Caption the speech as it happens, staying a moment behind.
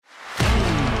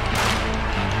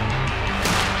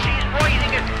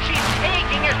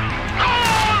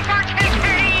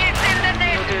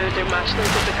much no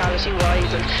physicality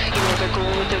wise, and they're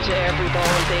going with it to every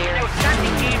ball there.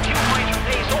 Outstanding game, 2 points from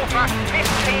play so far.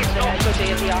 Best play so A good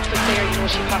day in the office there.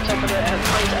 She popped up with a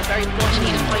very much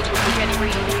needed point with Kilkenny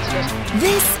really needed it.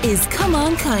 This is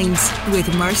Camán Caint with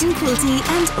Martin Quilty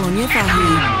and Áine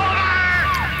Fahy.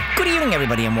 Good evening,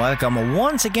 everybody, and welcome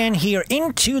once again here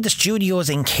into the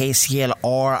studios in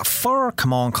KCLR for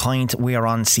Camán Caint. We are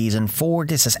on season 4.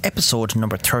 This is episode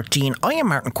number 13. I am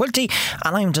Martin Quilty,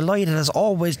 and I'm delighted as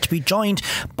always to be joined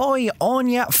by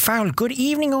Áine Farrell. Good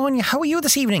evening, Áine. How are you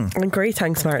this evening? I'm great,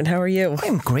 thanks, Martin. How are you?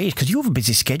 I'm great, because you have a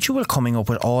busy schedule coming up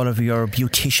with all of your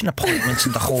beautician appointments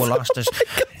and the whole lot that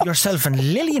yourself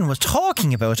and Lillian was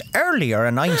talking about earlier,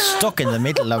 and I'm stuck in the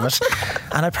middle of it.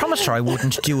 And I promised her I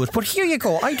wouldn't do it, but here you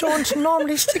go. I don't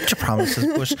normally stick to promises,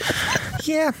 but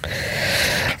yeah,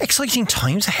 exciting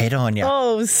times ahead, Áine.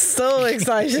 Oh, so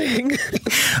exciting.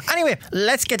 Anyway,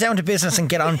 let's get down to business and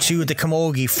get on to the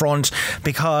camogie front,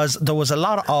 because there was a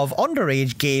lot of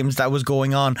underage games that was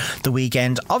going on the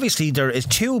weekend. Obviously, there is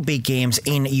 2 big games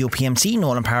in UPMC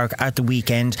Nowlan Park at the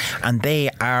weekend, and they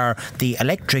are the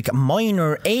Electric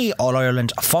Minor A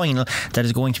All-Ireland final that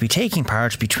is going to be taking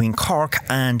part between Cork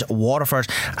and Waterford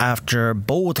after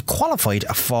both qualified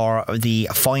for the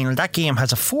final. That game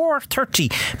has a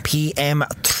 4:30pm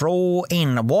throw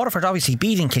in. Waterford obviously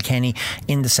beating Kilkenny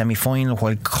in the semi-final,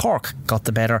 while Cork got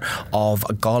the better of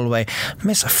Galway.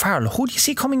 Miss Farrell, who do you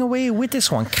see coming away with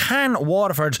this one? Can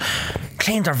Waterford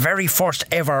claim their very first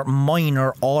ever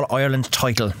minor All-Ireland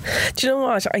title? Do you know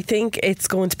what? I think it's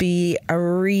going to be a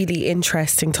really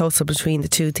interesting tussle between the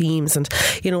two teams, and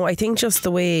I think just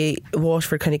the way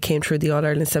Waterford kind of came through the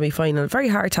All-Ireland semi-final, very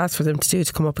hard task for them to do,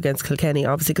 to come up against Kilkenny,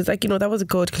 obviously, because that was a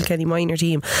good Kilkenny minor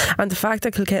team, and the fact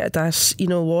that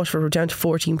Waterford were down to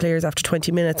 14 players after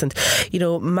 20 minutes and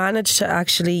managed to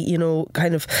actually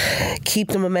kind of keep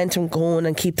the momentum going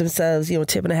and keep themselves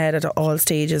tipping ahead at all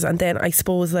stages, and then I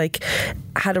suppose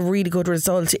had a really good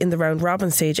result in the round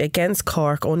robin stage against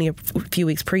Cork only a few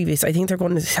weeks previous. I think they're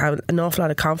going to have an awful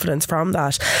lot of confidence from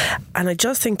that, and I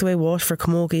just think the way Waterford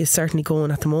camogie is certainly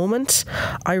going at the moment,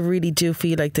 I really do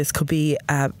feel like this could be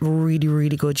a really,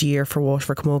 really good year for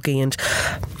Waterford camogie, and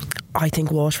I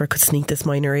think Waterford could sneak this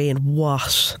minor A, and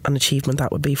what an achievement that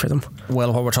would be for them.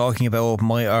 Well, what we're talking about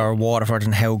Waterford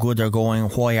and how good they're going,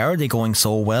 why are they going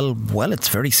so well? Well, it's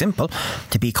very simple.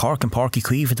 To beat Cork and Páirc Uí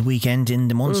Chaoimh at the weekend in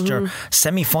the Munster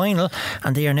semi-final,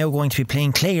 and they are now going to be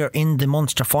playing Clare in the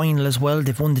Munster final as well.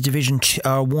 They've won the Division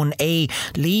 1A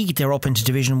league. They're up into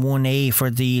Division 1A for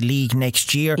the league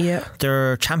next year. Yeah.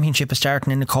 Their championship is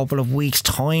starting in a couple of weeks'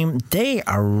 time. They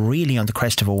are really on the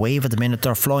crest of a wave at the minute.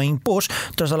 They're flying, but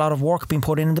there's a lot of work being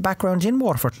put in the background in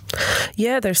Waterford.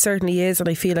 Yeah, there certainly is, and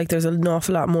I feel like there's an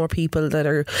awful lot more people that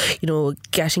are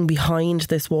getting behind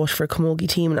this Waterford camogie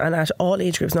team, and at all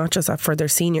age groups, not just for their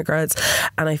senior girls.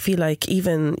 And I feel like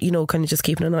even kind of just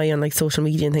keeping an eye on social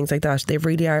media and things like that, they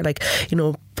really are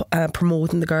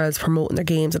promoting the girls, promoting their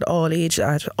games at all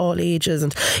ages,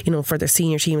 and for their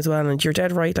senior team as well. And you're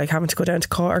dead right, having to go down to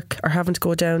Cork,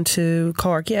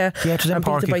 yeah, to them and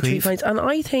beat them by 3 points. And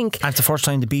I think that's the first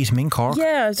time they beat them in Cork.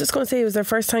 Yeah, I was just going to say it was their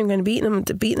first time kind of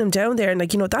beating them down there, and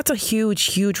that's a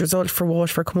huge result for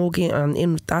Waterford camogie and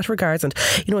in that regards, and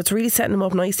it's really setting them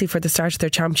up nicely for the start of their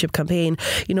championship campaign.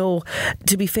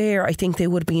 To be fair, I think they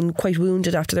would have been quite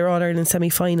wounded after their All-Ireland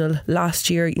semi-final last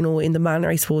year, in the manner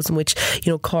I suppose in which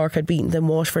Cork had beaten them.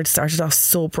 Waterford started off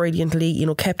so brilliantly,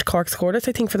 kept Cork scoreless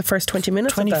I think for the first 20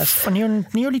 minutes of that.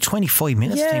 Nearly 25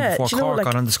 minutes before Cork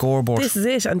got on the scoreboard. This is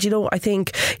it, and I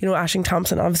think Aisling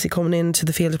Thompson obviously coming into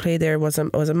the field of play there was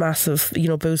a massive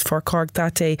boost for Cork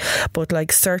that day, but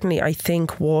certainly I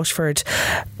think Waterford,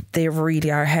 they really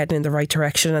are heading in the right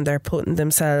direction, and they're putting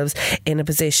themselves in a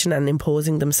position and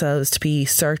imposing themselves to be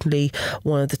certainly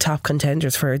one of the top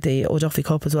contenders for the O'Duffy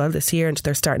Cup as well this year, and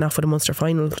they're starting off with a Munster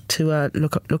final to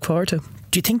look forward to.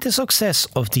 Do you think the success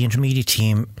of the intermediate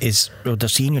team the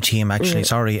senior team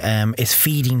is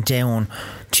feeding down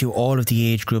to all of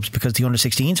the age groups? Because the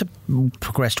under-16s have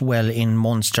progressed well in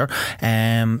Munster.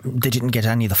 They didn't get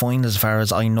any of the finals as far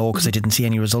as I know, because I didn't see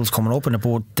any results coming up in it,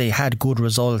 but they had good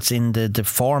results in the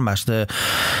format, the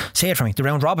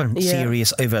round robin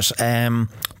series of it.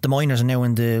 The minors are now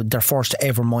in their first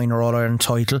ever minor All-Ireland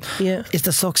title. Yeah. Is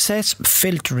the success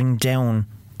filtering down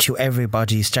to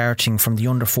everybody, starting from the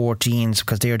under-14s,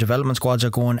 because their development squads are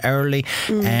going early?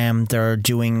 They're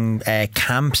doing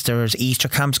camps. There's Easter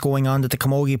camps going on that the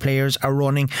camogie players are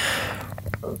running.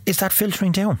 Is that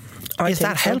filtering down? Is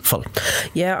that helpful?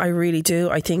 Yeah, I really do.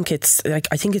 I think it's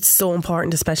so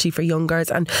important, especially for young girls,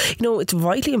 and it's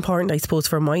vitally important, I suppose,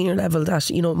 for a minor level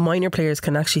that minor players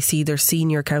can actually see their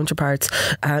senior counterparts,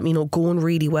 going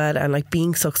really well and like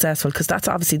being successful, because that's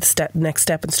obviously the next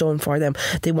stepping stone for them.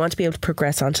 They want to be able to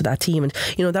progress onto that team, and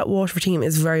that Waterford team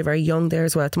is very, very young there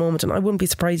as well at the moment, and I wouldn't be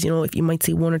surprised if you might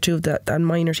see one or two of that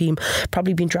minor team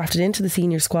probably being drafted into the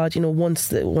senior squad once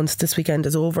this weekend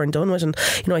is over and done with, and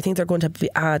I think they're going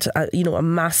to add a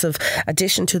massive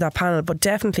addition to that panel. But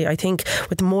definitely I think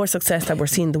with the more success that we're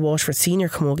seeing the Waterford senior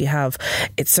camogie have,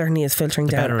 it certainly is filtering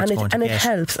down, and it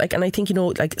helps, and I think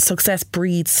success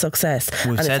breeds success.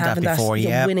 We've and said it's having that before,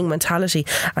 winning mentality,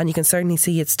 and you can certainly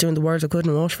see it's doing the world of good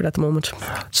in Waterford at the moment.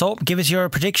 So give us your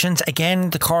predictions again.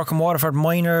 The Cork and Waterford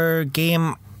minor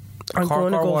game. I'm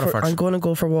going to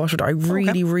go for Waterford. I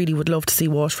really would love to see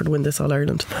Waterford win this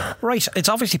All-Ireland. Right, it's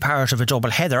obviously part of a double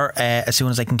header as soon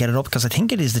as I can get it up, because I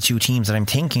think it is the two teams that I'm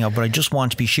thinking of, but I just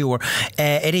want to be sure.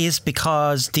 It is,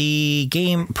 because the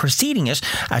game preceding it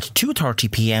at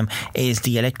 2:30pm is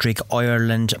the Electric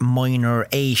Ireland Minor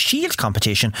A Shield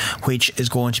competition, which is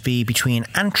going to be between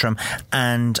Antrim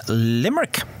and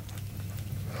Limerick.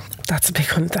 That's a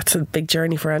big one. That's a big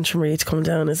journey for Antrim really to come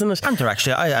down, isn't it? And they're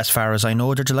actually, as far as I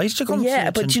know, they're delighted to come.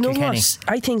 Yeah, but you know Kilkenny. what?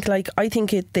 I think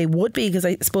they would be, because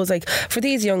I suppose for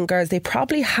these young girls, they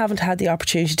probably haven't had the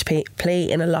opportunity to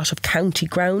play in a lot of county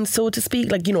grounds, so to speak.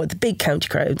 The big county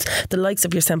grounds, the likes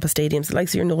of your Semple stadiums, the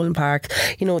likes of your Nowlan Park.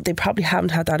 They probably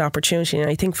haven't had that opportunity, and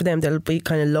I think for them they'll be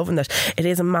kind of loving that. It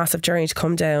is a massive journey to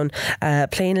come down,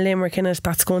 playing Limerick in it.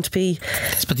 That's going to be.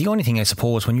 But the only thing, I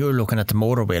suppose, when you're looking at the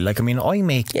motorway, I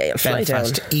make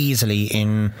Belfast easily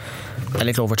in a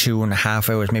little over 2.5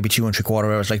 hours, maybe 2 3/4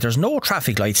 hours. There's no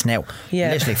traffic lights now.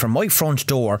 Yeah. Literally from my front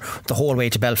door the whole way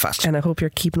to Belfast. And I hope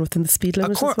you're keeping within the speed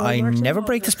limit. Of course, well, I Martin. never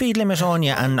break the speed limit on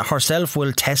you, and herself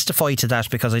will testify to that,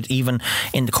 because even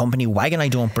in the company wagon I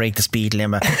don't break the speed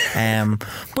limit.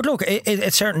 But look,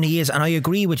 it certainly is, and I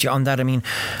agree with you on that.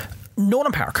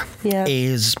 Nowlan Park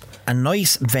is a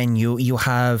nice venue. You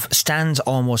have stands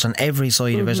almost on every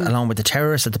side of it, along with the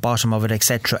terrace at the bottom of it,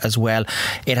 etc. as well.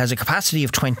 It has a capacity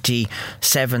of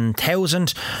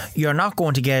 27,000. You're not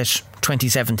going to get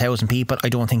 27,000 people, I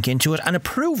don't think, into it, and it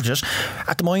proved it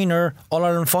at the minor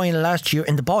All-Ireland final last year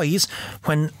in the boys,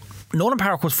 when Nowlan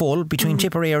Park was full between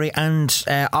Tipperary and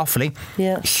Offaly.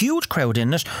 Huge crowd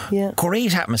in it.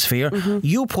 Great atmosphere.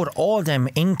 You put all them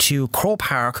into Crow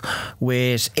Park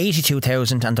with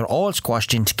 82,000 and they're all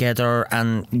squashed in together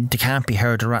and they can't be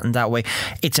heard or anything that way.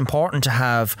 It's important to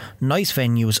have nice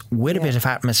venues with a bit of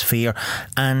atmosphere,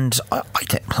 and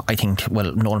I think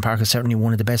Nowlan Park is certainly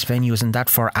one of the best venues in that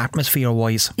for atmosphere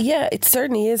wise. Yeah, it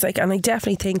certainly is. And I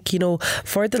definitely think,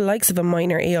 for the likes of a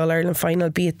minor A All-Ireland final,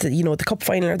 be it the cup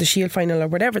final or the Shield final or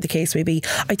whatever the case may be,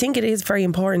 I think it is very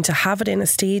important to have it in a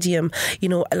stadium,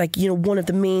 one of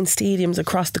the main stadiums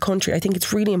across the country. I think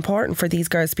it's really important for these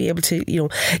girls to be able to,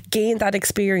 gain that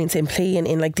experience in playing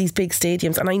in these big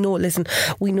stadiums. And I know,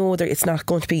 we know that it's not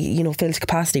going to be, filled to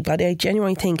capacity, but I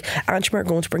genuinely think Antrim are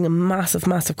going to bring a massive,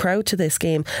 massive crowd to this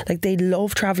game. They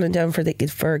love travelling down for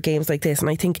games like this, and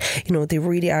I think, they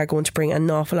really are going to bring an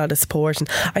awful lot of support. And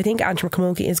I think Antrim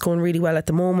camogie is going really well at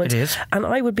the moment. It is. And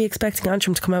I would be expecting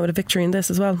Antrim to come out with a victory in this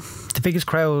as well. The biggest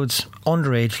crowds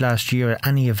underage last year at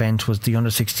any event was the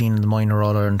under-16 and the minor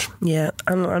All-Ireland. Yeah,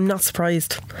 and I'm not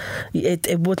surprised.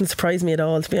 It wouldn't surprise me at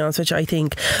all, to be honest with you. I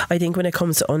think when it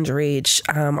comes to underage,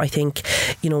 I think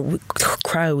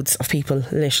crowds of people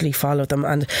literally follow them,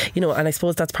 and and I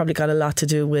suppose that's probably got a lot to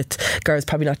do with girls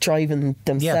probably not driving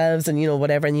themselves, and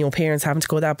whatever, and parents having to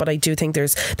go that. But I do think there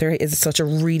is such a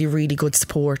really, really good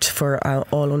support for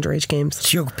all underage games.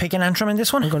 So you're picking Antrim in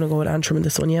this one? I'm going to go with Antrim in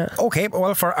this one, yeah. Okay,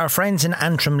 well, for our friends in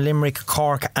Antrim, Limerick,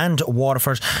 Cork and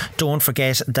Waterford, don't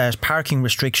forget that parking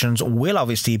restrictions will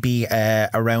obviously be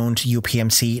around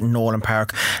UPMC Nowlan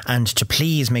Park, and to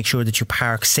please make sure that you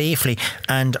park safely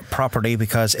and properly,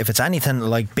 because if it's anything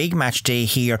like big match day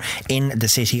here in the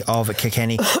city of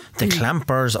Kilkenny, the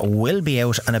clampers will be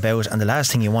out and about, and the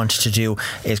last thing you want to do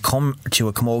is come to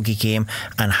a camogie game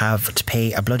and have to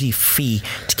pay a bloody fee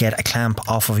to get a clamp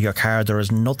off of your car. There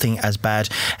is nothing as bad.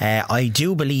 I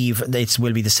do believe it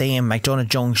will be the same. McDonagh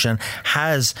Junction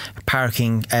has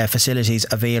parking facilities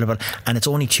available, and it's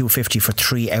only $2.50 for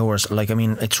 3 hours.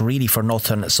 It's really for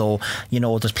nothing. So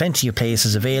there's plenty of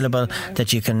places available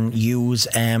that you can use,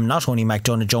 not only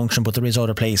McDonagh Junction, but there is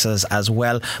other places as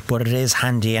well. But it is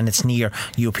handy, and it's near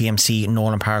UPMC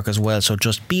Nowlan Park as well. So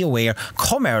just be aware,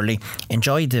 come early,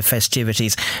 enjoy the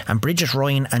festivities. And Bridget,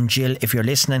 Ryan and Jill, if you're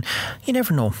listening, you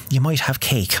never know, you might have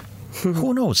cake.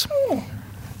 Who knows?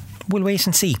 we'll wait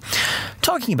and see.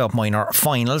 Talking about minor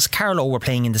finals, Carlow were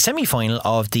playing in the semi-final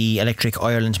of the Electric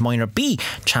Ireland Minor B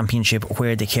Championship,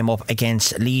 where they came up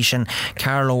against Laois, and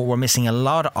Carlow were missing a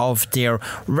lot of their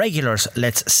regulars,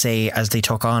 let's say, as they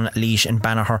took on Laois in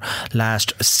Banagher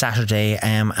last Saturday,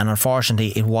 and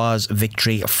unfortunately it was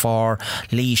victory for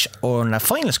Laois on a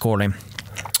final scoreline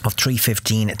of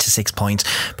 3-15 to 6 points.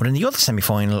 But in the other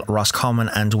semi-final, Roscommon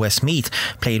and Westmeath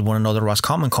played one another.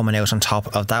 Roscommon coming out on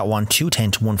top of that one,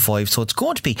 2-10 to 1-5. So it's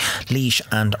going to be Laois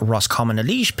and Roscommon. Now,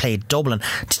 Laois played Dublin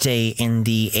today in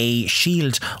the A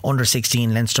Shield Under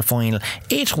 16 Leinster final.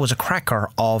 It was a cracker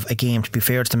of a game, to be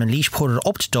fair to them, and Laois put it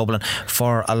up to Dublin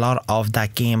for a lot of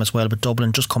that game as well, but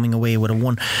Dublin just coming away with a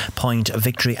 1 point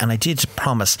victory. And I did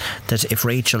promise that if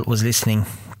Rachel was listening,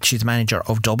 she's the manager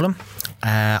of Dublin,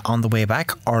 on the way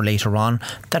back or later on,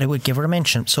 that I would give her a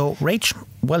mention. So Rach,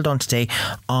 well done today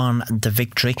on the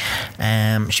victory.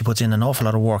 She puts in an awful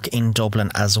lot of work in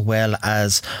Dublin, as well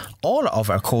as all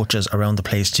of our coaches around the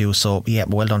place too. So yeah,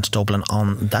 well done to Dublin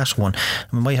on that one.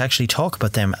 We might actually talk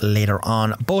about them later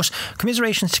on. But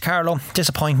commiserations to Carlow.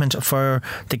 Disappointment for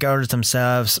the girls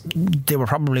themselves. They were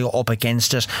probably up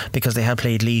against it because they had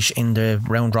played Laois in the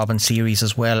round robin series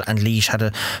as well, and Laois had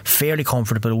a fairly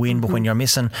comfortable win. But when you're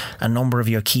missing a number of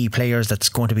your key players that's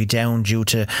going to be down due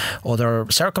to other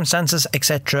circumstances,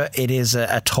 etc., it is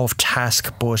a tough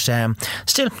task. But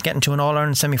still, getting to an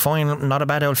All-Ireland semi-final, not a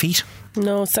bad old feat.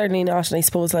 No, certainly not. And I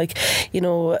suppose, like, you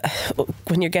know,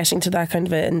 when you're getting to that kind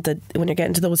of when you're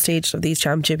getting to those stages of these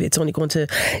championships, it's only going to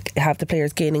have the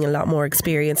players gaining a lot more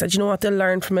experience. And you know what, they'll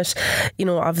learn from it. You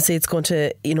know, obviously it's going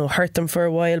to, you know, hurt them for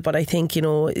a while, but I think, you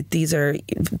know, these are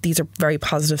very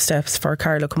positive steps for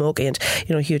Carlow Camogie, and,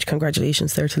 you know, huge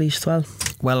congratulations there to Laois as well.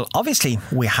 Well, obviously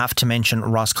we have to mention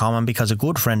Roscommon, because a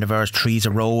good friend of ours, Teresa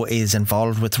Rowe, is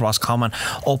involved with Roscommon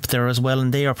up there as well,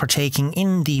 and they are partaking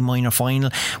in the minor final,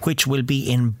 which will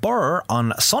be in Burr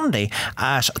on Sunday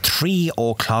at 3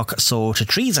 o'clock. So to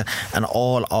Teresa and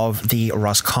all of the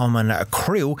Roscommon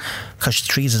crew, because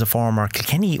Teresa's a former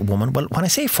Kilkenny woman. Well, when I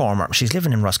say former, she's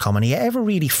living in Roscommon. Are you ever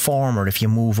really former if you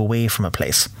move away from a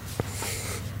place?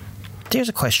 There's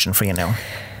a question for you now.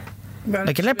 Well,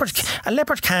 like a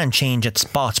leopard can change its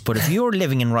spots, but if you're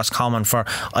living in Roscommon for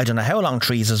I don't know how long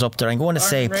Teresa's up there, I'm going to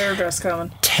say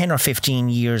 10 or 15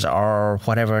 years or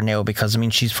whatever now, because I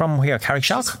mean she's from here,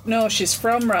 Carrickshock? No, she's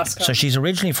from Roscommon. So she's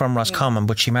originally from Roscommon,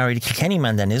 but she married a Kilkenny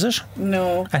man then, is it?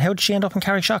 No. And how did she end up in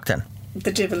Carrickshock then?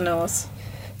 The devil knows.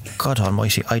 God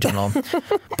almighty, I don't know.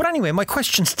 But anyway, my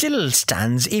question still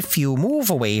stands. If you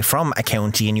move away from a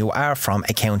county and you are from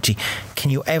a county, can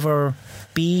you ever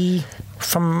be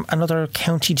from another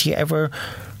county? Do you ever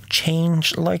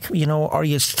change, like, you know, or are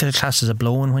you still classed as a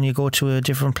blow-in when you go to a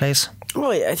different place?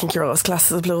 Well, I think you're always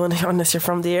classed as a blow-in unless you're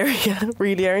from the area,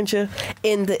 really, aren't you?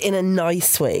 In a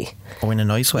nice way. Oh, in a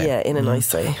nice way? Yeah, in a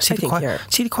nice way. See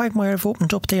the Quagmire have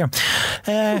opened up there.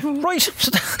 Right,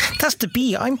 so that's the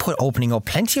B. I'm opening up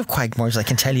plenty of Quagmires, I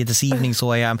can tell you, this evening, so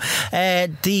I am.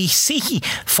 The C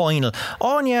final,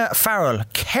 Áine, Farrell,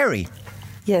 Kerry.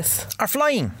 Yes. Are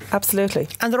flying. Absolutely.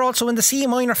 And they're also in the C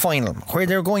minor final, where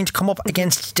they're going to come up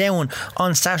against Down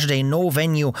on Saturday. No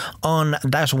venue on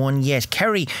that one yet.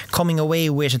 Kerry coming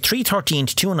away with a 3-13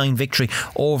 to 2-9 victory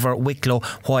over Wicklow,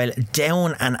 while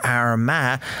Down and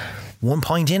Armagh 1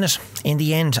 point in it in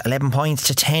the end, 11 points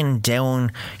to 10,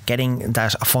 Down getting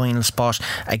that final spot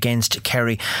against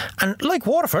Kerry. And like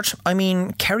Waterford, I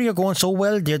mean, Kerry are going so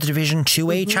well. They're the Division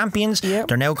 2A champions. Yep.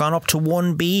 They're now gone up to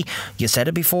 1B. You said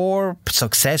it before,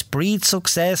 success breeds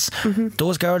success.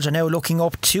 Those girls are now looking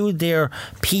up to their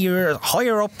peers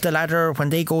higher up the ladder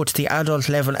when they go to the adult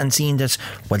level and seeing that,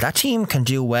 well, that team can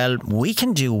do well, we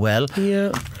can do well.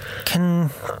 Yeah.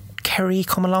 Can Kerry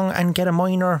come along and get a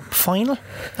minor final,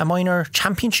 a minor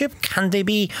championship? Can they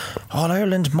be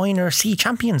All-Ireland minor C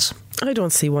champions? I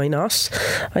don't see why not.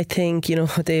 I think, you know,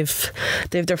 they've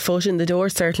their foot in the door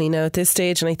certainly now at this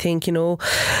stage, and I think, you know,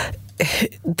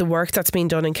 the work that's been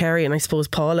done in Kerry, and I suppose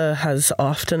Paula has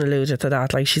often alluded to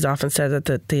that, like she's often said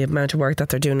that the amount of work that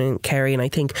they're doing in Kerry, and I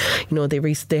think, you know,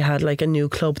 they had like a new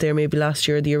club there maybe last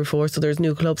year or the year before, so there's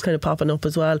new clubs kind of popping up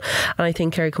as well, and I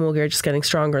think Kerry Camogie are just getting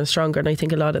stronger and stronger, and I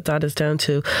think a lot of that is down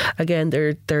to, again,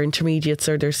 their intermediates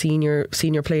or their senior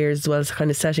players as well, as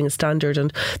kind of setting a standard,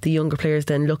 and the younger players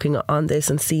then looking on this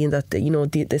and seeing that, you know,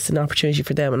 this is an opportunity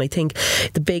for them. And I think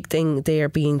the big thing there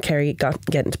being Kerry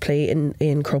getting to play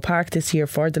in Croke Park back this year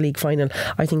for the league final,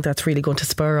 I think that's really going to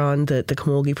spur on the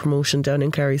camogie promotion down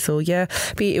in Kerry. So yeah,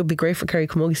 it would be great for Kerry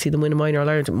camogie to see them win a minor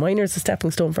All-Ireland. Minor is a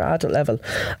stepping stone for adult level,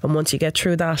 and once you get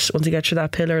through that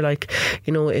pillar, like,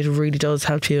 you know, it really does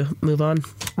help you move on.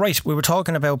 Right, we were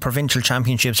talking about provincial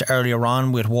championships earlier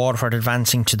on, with Waterford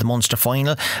advancing to the Munster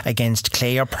final against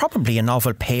Clare. Probably a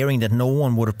novel pairing that no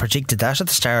one would have predicted that at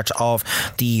the start of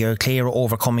the year. Clare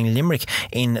overcoming Limerick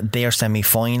in their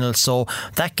semi-final. So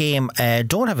that game,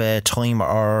 don't have a time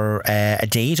or a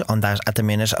date on that at the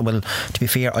minute. Well, to be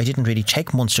fair, I didn't really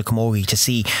check Munster camogie to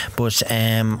see, but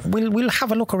we'll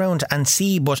have a look around and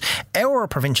see. But our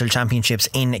provincial championships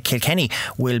in Kilkenny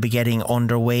will be getting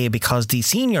underway, because the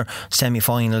senior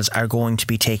semi-finals are going to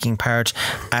be taking part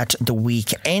at the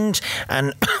weekend,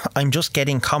 and I'm just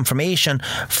getting confirmation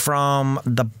from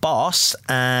the boss,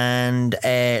 and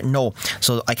no,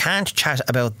 so I can't chat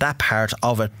about that part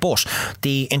of it. But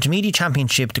the intermediate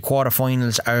championship, the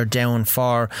quarterfinals are down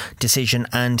for decision,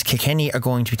 and Kilkenny are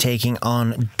going to be taking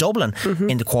on Dublin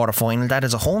in the quarterfinal. That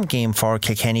is a home game for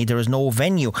Kilkenny. There is no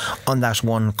venue on that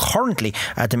one currently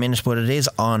at the minute, but it is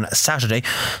on Saturday.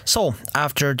 So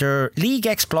after their league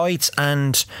exploits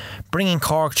and bringing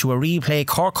Cork to a replay,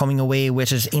 Cork coming away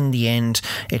with it in the end,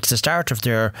 it's the start of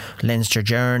their Leinster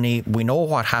journey. We know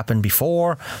what happened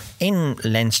before in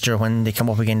Leinster when they come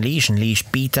up against Laois and Laois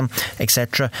beat them,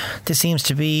 etc. This seems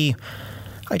to be,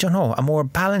 I don't know, a more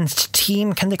balanced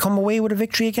team. Can they come away with a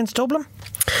victory against Dublin?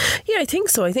 Yeah, I think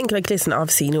so. I think, like, listen,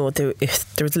 obviously, you know, there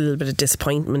was a little bit of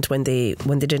disappointment when they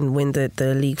didn't win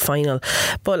the league final,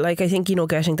 but like, I think, you know,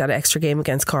 getting that extra game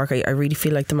against Cork, I really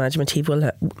feel like the management team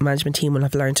will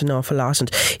have learned an awful lot, and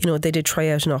you know, they did try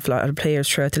out an awful lot of players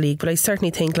throughout the league, but I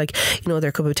certainly think, like, you know,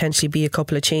 there could potentially be a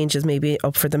couple of changes maybe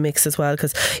up for the mix as well,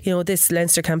 because, you know, this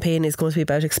Leinster campaign is going to be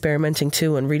about experimenting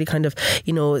too, and really kind of,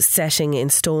 you know, setting in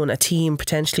stone a team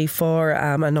potentially for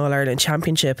an All-Ireland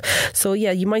championship. So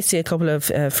yeah, you might see a couple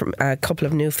of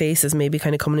new faces maybe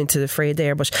kind of coming into the fray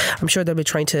there, but I'm sure they'll be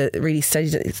trying to really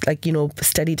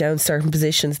steady down certain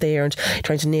positions there and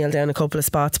trying to nail down a couple of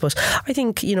spots. But I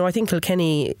think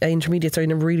Kilkenny intermediates are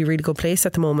in a really, really good place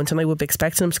at the moment, and I would be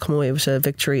expecting them to come away with a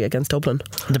victory against Dublin.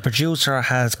 The producer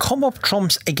has come up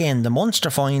trumps again. The Munster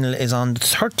final is on the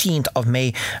 13th of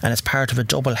May, and it's part of a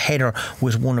double header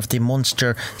with one of the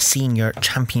Munster Senior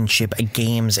Championship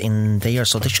games in there,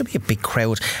 so there should be a big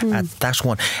crowd at that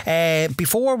one.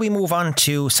 Before we move on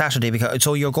to Saturday, because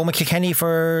so you're going with Kilkenny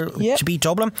to beat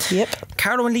Dublin. Yep.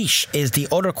 Carlow and Laois is the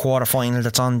other quarter final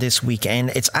that's on this weekend.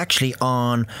 It's actually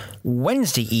on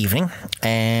Wednesday evening,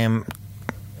 the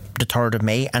 3rd of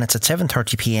May, and it's at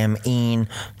 7:30pm in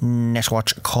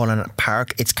Netwatch Nowlan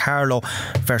Park. It's Carlow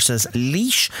versus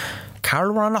Laois.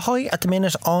 Carlow are on a high at the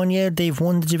minute, Áine. They've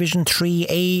won the Division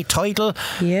 3A title.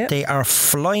 Yep. They are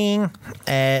flying.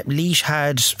 Laois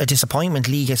had a disappointment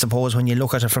league, I suppose, when you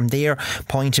look at it from their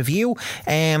point of view.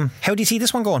 How do you see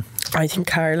this one going? I think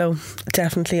Carlow,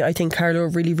 definitely. I think Carlow are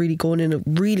really, really going in a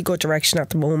really good direction at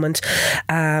the moment,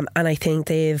 and I think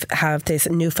they have this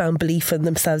newfound belief in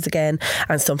themselves again,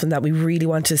 and something that we really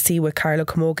want to see with Carlow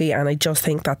camogie, and I just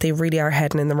think that they really are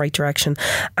heading in the right direction,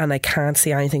 and I can't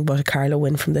see anything but a Carlow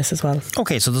win from this as well.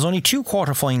 Okay, so there's only 2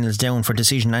 quarterfinals down for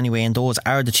decision anyway, and those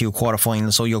are the 2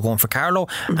 quarterfinals. So you're going for Carlow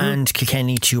and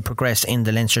Kilkenny to progress in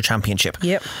the Leinster Championship.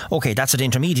 Yep. Okay, that's at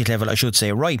intermediate level, I should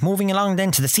say. Right, moving along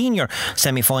then to the senior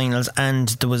semi-finals, and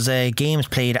there was games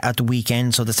played at the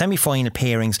weekend. So the semi-final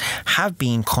pairings have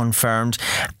been confirmed,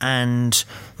 and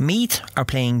Meath are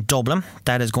playing Dublin.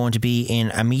 That is going to be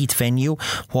in a Meath venue,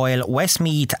 while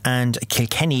Westmeath and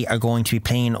Kilkenny are going to be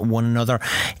playing one another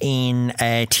in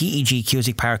TEG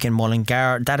Cusick Park in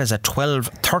Mullingar. That is at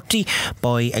 12:30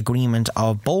 by agreement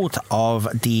of both of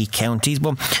the counties.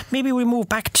 But maybe we move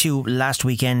back to last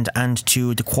weekend and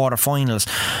to the quarterfinals.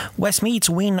 Westmeath's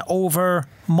win over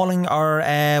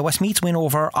Westmeath's win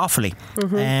over Offaly.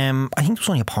 I think there was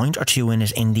only a point or two in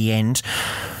it in the end.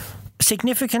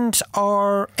 Significant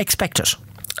or expected?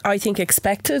 I think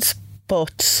expected,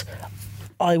 but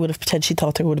I would have potentially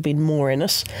thought there would have been more in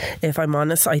it, if I'm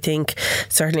honest. I think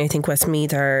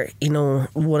Westmeath are, you know,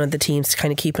 one of the teams to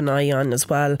kind of keep an eye on as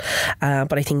well,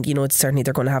 but I think, you know, it's certainly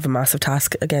they're going to have a massive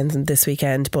task again this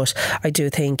weekend, but I do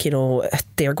think, you know,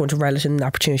 they're going to relish an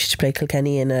opportunity to play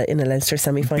Kilkenny in a Leinster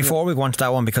semi-final. Before we go on to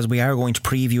that one, because we are going to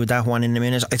preview that one in a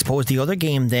minute, I suppose the other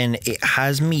game then, it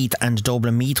has Meath and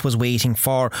Dublin. Meath was waiting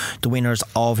for the winners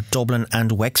of Dublin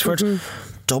and Wexford.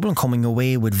 Dublin coming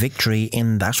away with victory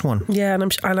in that one. Yeah,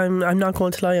 and I'm not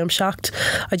going to lie, I'm shocked.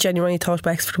 I genuinely thought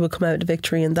Wexford would come out with a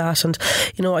victory in that, and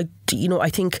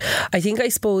I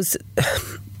suppose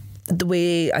the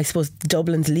way I suppose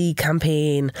Dublin's league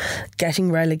campaign,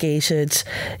 getting relegated,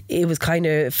 it was kind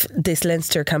of this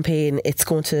Leinster campaign. It's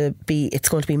going to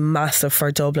be massive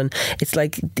for Dublin. It's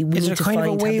like we Is need there to kind of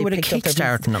find a way have with they a picked up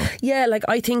kickstart in them? Yeah, like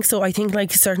I think so. I think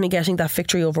like certainly getting that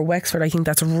victory over Wexford, I think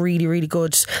that's a really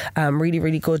good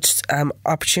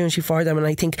opportunity for them. And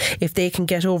I think if they can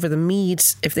get over the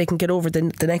Meads, if they can get over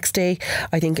the next day,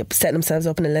 I think setting themselves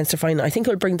up in a Leinster final, I think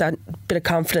it'll bring that bit of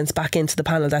confidence back into the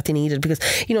panel that they needed. Because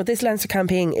this Leinster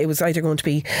campaign, it was either going to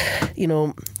be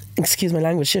excuse my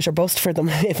language, shit or bust for them,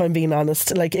 if I'm being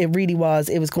honest. Like it really was.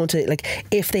 It was going to, like,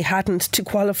 if they hadn't to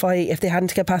qualify, if they hadn't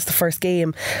to get past the first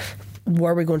game,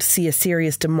 were we going to see a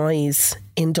serious demise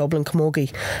in Dublin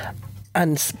camogie?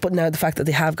 But now the fact that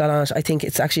they have got on it, I think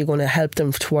it's actually going to help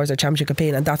them towards their championship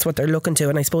campaign, and that's what they're looking to.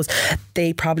 And I suppose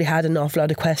they probably had an awful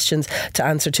lot of questions to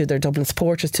answer to their Dublin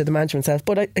supporters, to the management themselves,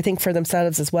 but I think for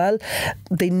themselves as well,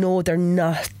 they know they're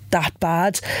not that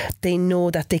bad. They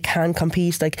know that they can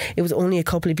compete. Like, it was only a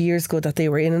couple of years ago that they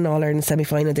were in an All-Ireland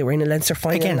semi-final. They were in a Leinster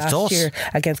final last year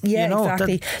against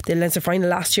exactly the Leinster final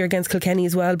last year against Kilkenny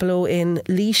as well, below in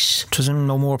Laois. It was in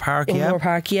Mullingar Park.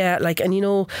 Like, and do you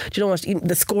know what,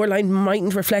 the scoreline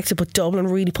mightn't reflect it, but Dublin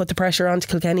really put the pressure on to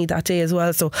Kilkenny that day as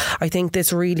well. So I think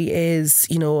this really is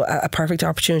a perfect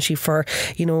opportunity for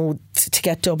to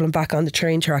get Dublin back on the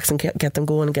train tracks and get them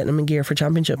going and get them in gear for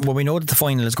championship. Well, we know that the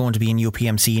final is going to be in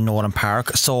UPMC Nowlan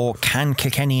Park, so can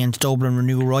Kilkenny and Dublin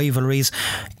renew rivalries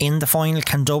in the final?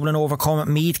 Can Dublin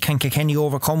overcome Meath? Can Kilkenny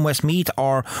overcome Westmeath?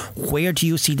 Or where do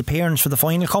you see the pairings for the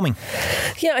final coming?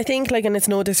 Yeah, I think, like, and it's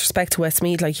no disrespect to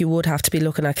Westmeath, like, you would have to be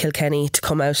looking at Kilkenny to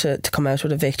come out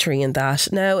with a victory in that.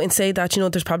 Now, in say that,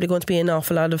 there's probably going to be an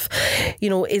awful lot of,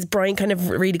 is Brian kind of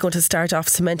really going to start off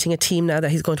cementing a team now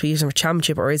that he's going to be using for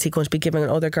championship, or is he going to be giving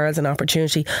other girls an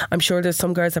opportunity? I'm sure there's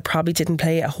some girls that probably didn't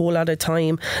play a whole lot of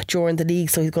time during the league,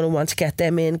 so he's going to want to get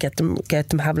them in, get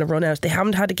them having a run out. They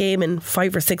haven't had a game in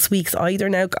 5 or 6 weeks either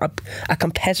now, a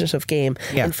competitive game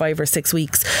in 5 or 6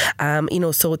 weeks.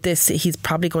 So he's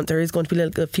probably there is going to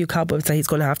be a few cobwebs that he's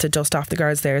going to have to dust off the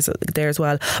guards there as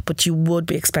well. But you would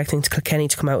be expecting Kilkenny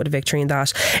to come out with a victory in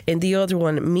that. In the other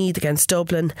one, Meath against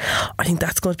Dublin, I think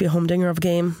that's going to be a humdinger of a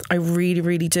game. I really,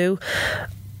 really do.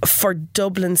 For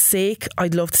Dublin's sake,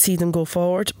 I'd love to see them go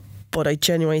forward, but I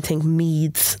genuinely think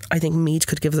Meath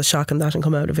could give us a shock in that and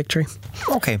come out with a victory.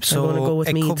 Okay, so I'm go with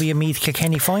it Meath. Could be a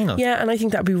Meath-Kilkenny final. Yeah, and I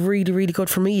think that'd be really, really good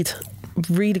for Meath.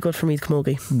 Really good for Meath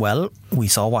camogie. Well, we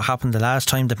saw what happened the last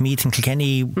time that Meath and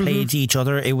Kilkenny played each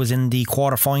other. It was in the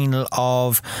quarter-final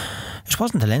of... It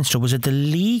wasn't the Leinster, was it the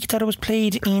league that it was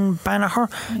played in Banagher?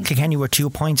 Kilkenny were 2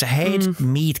 points ahead.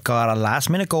 Meath got a last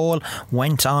minute goal,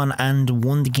 went on and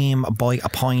won the game by a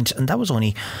point, and that was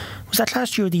that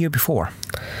last year or the year before?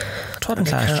 It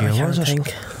wasn't last year, was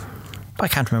it? I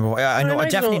can't remember. I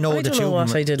definitely know the two. I don't know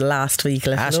what I did last week.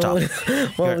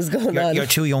 What was going on? You're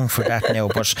too young for that now.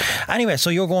 But anyway,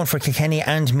 so you're going for Kilkenny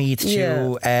and Meath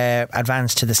to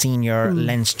advance to the senior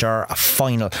Leinster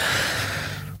final.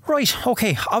 Right,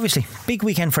 okay, obviously big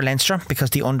weekend for Leinster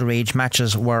because the underage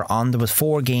matches were on. There was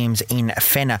 4 games in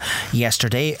Fenagh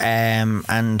yesterday,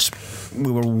 and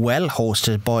we were well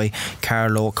hosted by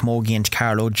Carlow Camogie and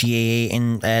Carlow GAA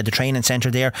in the training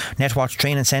centre there, Netwatch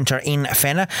Training Centre in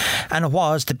Fenagh, and it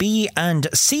was the B and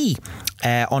C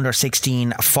under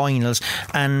 16 finals,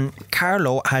 and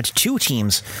Carlow had 2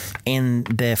 teams in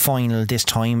the final this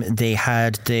time. They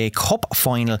had the cup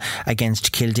final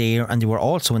against Kildare, and they were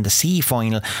also in the C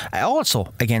final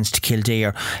also against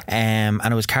Kildare, and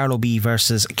it was Carlow B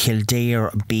versus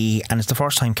Kildare B, and it's the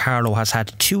first time Carlow has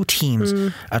had 2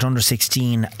 teams at under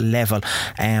 16 level,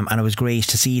 and it was great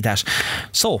to see that.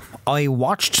 So I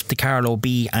watched the Carlow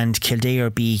B and Kildare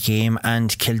B game,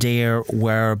 and Kildare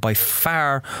were by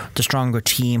far the stronger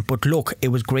team, but look, it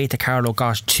was great that Carlow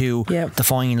got to the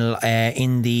final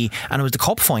and it was the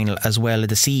cup final as well,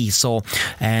 the C. So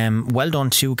well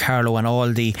done to Carlow and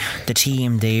all the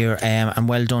team there, and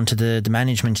well done to the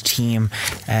management team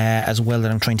as well,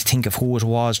 that I'm trying to think of who it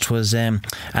was. It was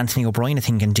Anthony O'Brien, I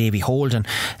think, and Davy Holden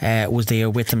was there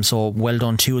with them, so well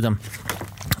done to them.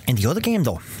 In the other game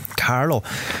though, Carlow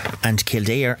and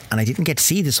Kildare, and I didn't get to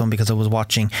see this one because I was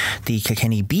watching the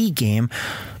Kilkenny B game,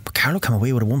 but Carlow came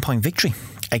away with a 1-point victory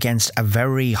against a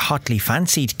very hotly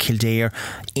fancied Kildare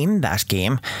in that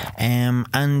game,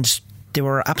 and they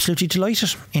were absolutely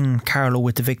delighted in Carlow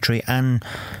with the victory, and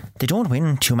they don't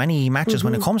win too many matches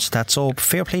when it comes to that. So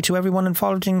fair play to everyone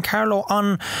involved in Carlow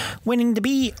on winning the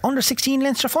B under-16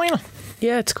 Leinster final.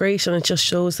 Yeah, it's great, and it just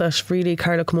shows that really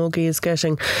Carlow camogie is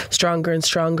getting stronger and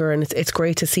stronger, and it's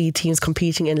great to see teams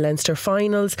competing in Leinster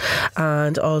finals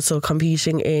and also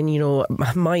competing in, you know,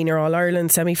 minor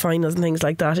All-Ireland semi-finals and things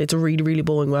like that. It's really, really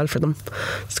bowing well for them.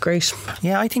 It's great.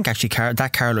 Yeah, I think actually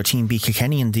that Carlow team beat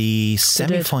Kilkenny in the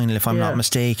semi-final, if I'm not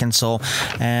mistaken. So,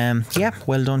 yeah,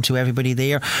 well done to everybody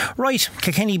there. Right,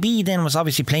 Kilkenny B then was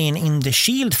obviously playing in the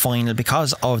Shield final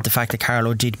because of the fact that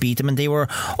Carlow did beat them, and they were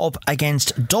up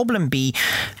against Dublin B,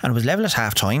 and it was level at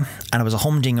half time, and it was a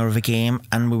humdinger of a game,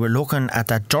 and we were looking at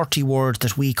that dirty word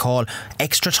that we call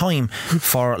extra time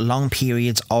for long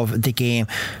periods of the game.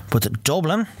 But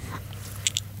Dublin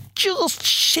just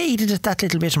shaded it that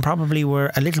little bit and probably were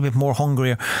a little bit more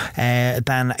hungrier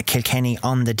than Kilkenny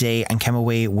on the day, and came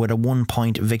away with a 1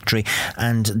 point victory,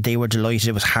 and they were delighted.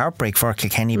 It was heartbreak for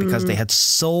Kilkenny because they had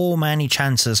so many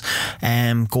chances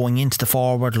going into the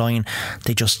forward line.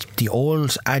 The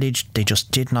old adage, they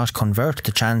just did not convert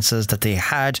the chances that they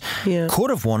had. Could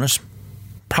have won it,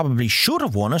 probably should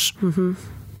have won it.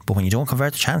 But when you don't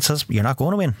convert the chances, you're not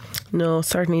going to win. No,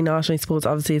 certainly not. And I suppose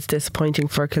obviously it's disappointing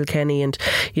for Kilkenny, and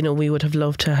you know, we would have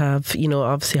loved to have, you know,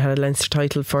 obviously had a Leinster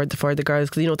title for the girls,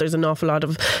 because you know there's an awful lot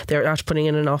of, they're actually putting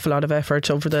in an awful lot of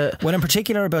effort over the, well, in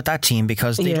particular about that team,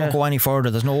 because they don't go any further.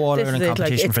 There's no All-Ireland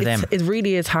competition for them. It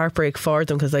really is heartbreak for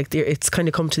them, because like it's kind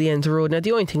of come to the end of the road. Now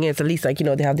the only thing is, at least like, you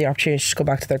know, they have the opportunity to go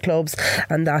back to their clubs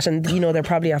and that, and you know, they're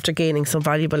probably after gaining some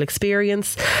valuable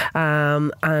experience,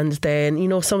 and then, you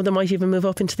know, some of them might even move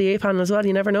up into the A panel as well.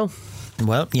 You never know.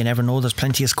 Well, you never know. There's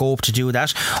plenty of scope to do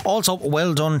that. Also,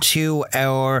 well done to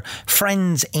our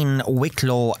friends in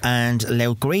Wicklow and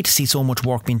Louth. Great to see so much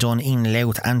work being done in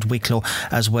Louth and Wicklow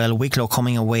as well. Wicklow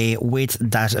coming away with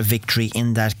that victory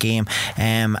in that game,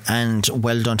 and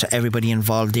well done to everybody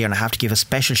involved there. And I have to give a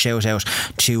special shout out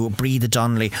to Breeda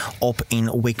Donnelly up in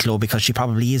Wicklow, because she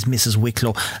probably is Mrs.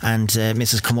 Wicklow and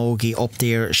Mrs. Camogie up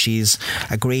there. She's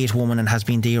a great woman and has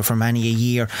been there for many a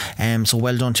year. So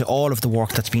well done to all of the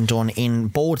work that's been done in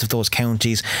both of those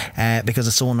counties, because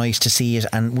it's so nice to see it,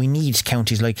 and we need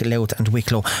counties like Louth and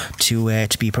Wicklow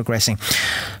to be progressing.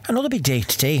 Another big day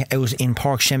today out in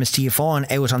Park Shemus Tiafon,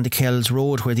 out on the Kells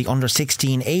Road, where the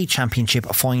under-16 Championship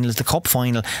finals, the Cup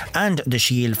final and the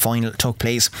Shield final took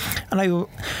place. And I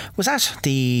was at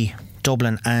the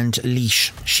Dublin and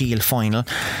Laois Shield final,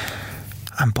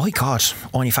 and by God,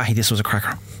 Áine Fahy, this was a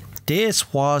cracker.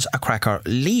 This was a cracker.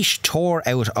 Laois tore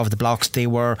out of the blocks. They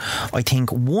were, I think,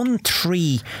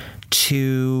 1-3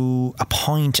 to a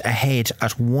point ahead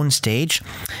at one stage,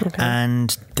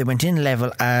 and they went in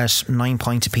level at 9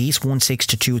 points apiece, 1-6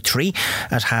 to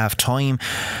 2-3 at half time.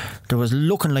 There was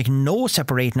looking like no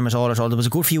separating them at all. There was a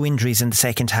good few injuries in the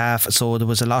second half, so there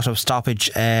was a lot of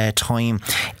stoppage time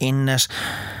in it.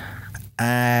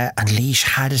 And Laois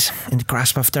had it in the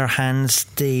grasp of their hands.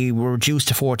 They were reduced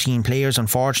to 14 players,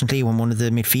 unfortunately, when one of the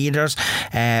midfielders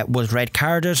was red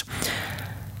carded.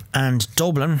 And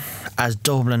Dublin, as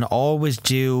Dublin always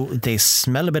do, they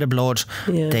smell a bit of blood,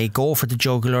 they go for the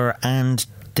jugular, and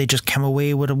they just came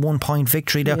away with a 1 point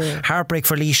victory. Heartbreak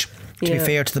for Laois, to be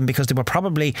fair to them, because they were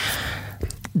probably,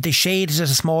 they shaded it a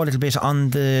small little bit on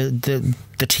the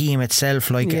team itself.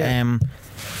 Like,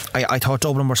 I thought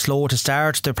Dublin were slow to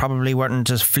start. They probably weren't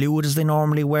as fluid as they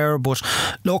normally were, but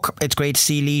look, it's great to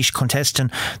see Laois contesting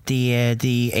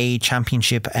the A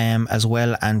Championship as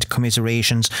well, and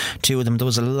commiserations to them. There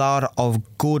was a lot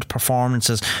of good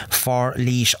performances for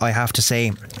Laois, I have to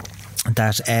say.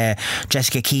 That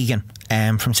Jessica Keegan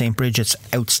from St. Bridget's,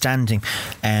 outstanding,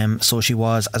 so she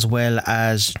was, as well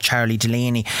as Charlie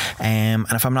Delaney, and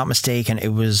if I'm not mistaken, it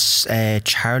was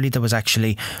Charlie that was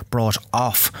actually brought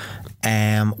off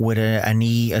with a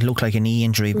knee, it looked like a knee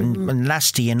injury,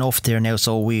 nasty enough there now.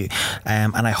 So we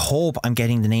and I hope I'm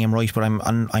getting the name right, but I'm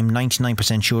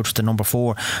 99% sure it's the number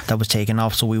 4 that was taken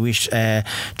off. So we wish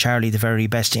Charlie the very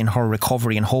best in her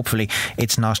recovery, and hopefully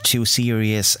it's not too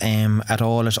serious at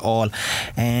all.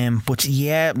 But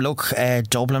yeah, look,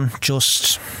 Dublin,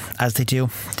 just as they do,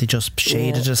 they just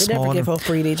shaded a small. They never give up,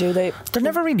 really, do they? They're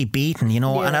never really beaten, you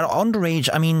know. And at underage,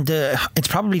 I mean, it's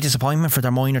probably disappointment for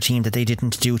their minor team that they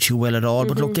didn't do too well at all.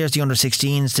 But look, there's the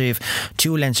under-16s. They've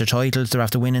 2 Leinster titles. They're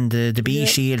after winning the B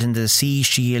Shield and the C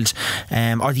Shield,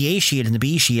 or the A Shield and the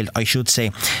B Shield, I should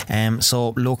say.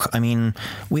 So look, I mean,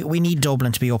 we need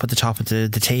Dublin to be up at the top of the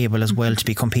table as well, to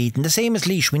be competing. The same as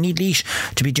Laois. We need Laois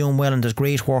to be doing well, and there's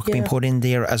great work being put in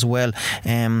there as well.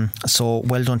 So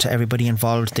well done to everybody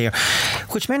involved there,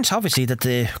 which meant obviously that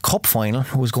the cup final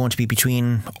was going to be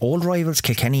between old rivals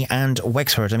Kilkenny and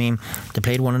Wexford. I mean, they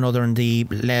played one another in the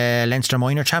Leinster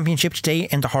Minor Championship today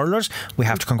in the hurlers. We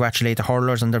have to congratulate the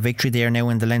hurlers on their victory there now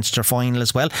in the Leinster final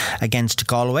as well against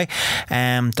Galway.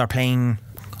 They're playing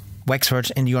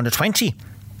Wexford in the under-20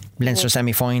 Leinster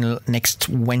semi-final next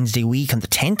Wednesday week on the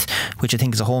 10th, which I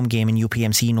think is a home game in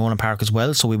UPMC Nowlan Park as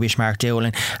well. So we wish Mark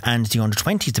Dowling and the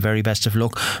under-20s the very best of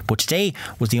luck. But today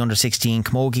was the under-16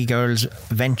 camogie girls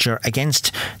venture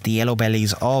against the Yellow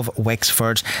Bellies of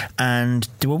Wexford, and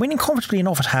they were winning comfortably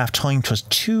enough at half time. It was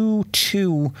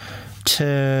 2-2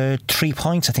 to 3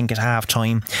 points, I think, at half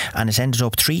time, and it ended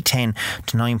up 3-10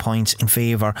 to 9 points in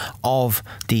favour of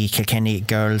the Kilkenny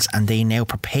girls, and they now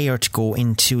prepare to go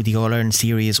into the All-Ireland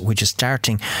series, which is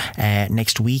starting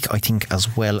next week, I think,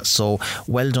 as well. So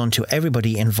well done to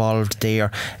everybody involved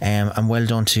there, and well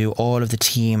done to all of the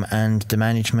team and the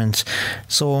management.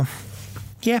 So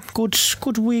yeah,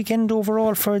 good weekend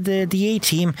overall for the A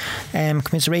team.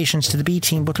 Commiserations to the B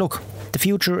team, but look, the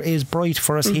future is bright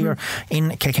for us here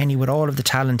in Kilkenny with all of the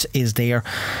talent is there.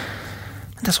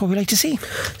 That's what we like to see.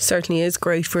 Certainly is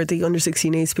great for the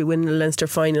under-16 to be winning the Leinster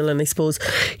final, and I suppose,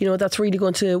 you know, that's really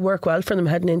going to work well for them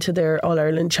heading into their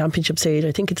All-Ireland Championship stage.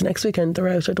 I think it's next weekend they're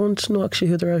out. I don't know actually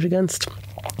who they're out against,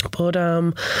 but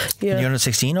yeah, the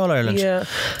under-16 All-Ireland. Yeah,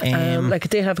 like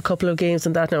they have a couple of games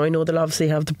in that now. I know they'll obviously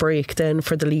have the break then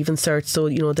for the leaving cert, so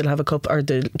you know they'll have a couple, or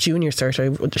the junior cert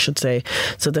I should say,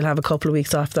 so they'll have a couple of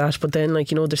weeks off that, but then, like,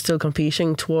 you know, they're still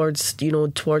competing towards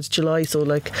July, so,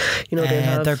 like, you know,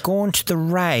 they're going to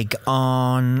the Rag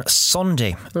on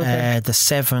Sunday, the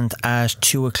 7th at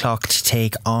 2 o'clock to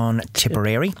take on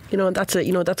Tipperary. You know, that's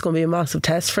going to be a massive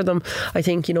test for them, I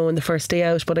think, you know, in the first day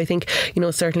out. But I think, you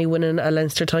know, certainly winning a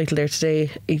Leinster title there today,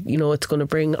 you know, it's going to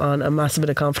bring on a massive bit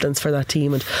of confidence for that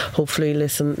team, and hopefully,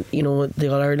 listen, you know,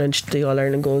 the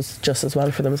All-Ireland goes just as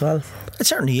well for them as well. It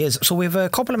certainly is. So we have a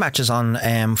couple of matches on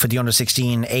for the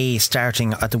under-16A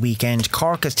starting at the weekend.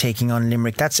 Cork is taking on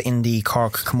Limerick. That's in the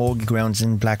Cork Camogie grounds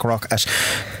in Blackrock at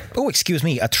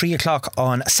 3 o'clock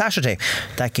on Saturday.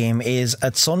 That game is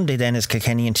at Sunday then, is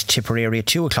Kilkenny into Tipperary at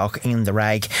 2 o'clock in the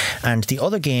Rag, and the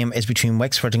other game is between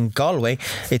Wexford and Galway.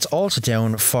 It's also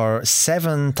down for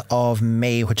 7th of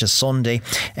May, which is Sunday.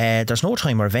 There's no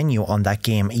time or venue on that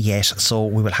game yet, so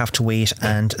we will have to wait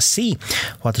and see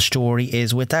what the story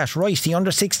is with that. Right, the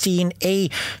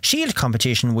under-16A Shield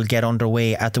competition will get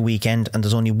underway at the weekend, and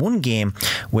there's only one game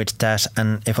with that,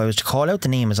 and if I was to call out the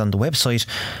name is on the website,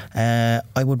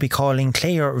 I would be calling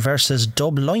Clare versus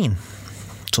Dublin.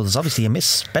 So there's obviously a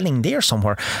misspelling there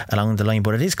somewhere along the line,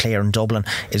 but it is Clare, and Dublin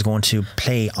is going to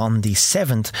play on the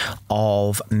 7th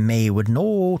of May with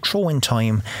no throw-in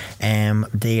time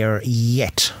there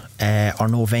yet, or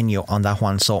no venue on that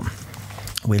one. So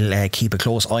we'll keep a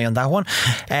close eye on that one.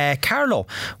 Carlow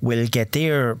will get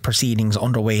their proceedings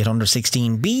underway at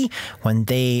under-16B when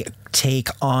they take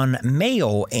on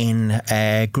Mayo in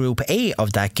Group A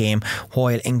of that game,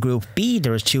 while in Group B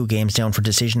there is 2 games down for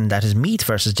decision. That is Meath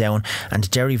versus Down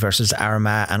and Derry versus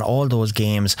Armagh, and all those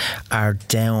games are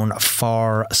down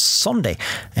for Sunday.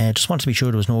 Just want to be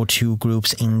sure there was no 2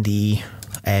 groups in the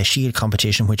Shield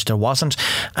competition, which there wasn't.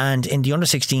 And in the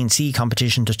under-16C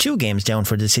competition, there's 2 games down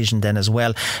for decision then as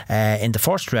well. In the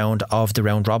first round of the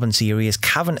round robin series,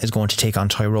 Cavan is going to take on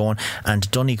Tyrone, and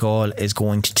Donegal is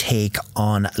going to take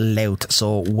on Louth.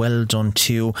 So well done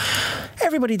to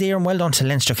everybody there, and well done to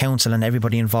Leinster Council and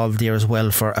everybody involved there as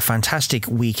well for a fantastic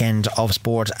weekend of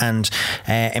sport, and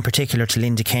in particular to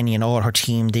Linda Kenny and all her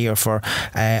team there for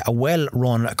a well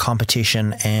run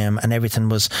competition, and everything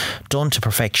was done to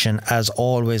perfection as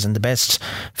always, and the best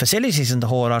facilities in the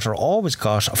whole lot are always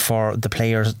got for the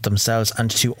players themselves,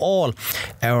 and to all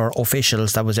our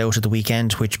officials that was out at the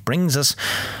weekend. Which brings us,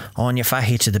 Áine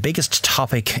Fahy, to the biggest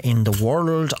topic in the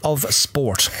world of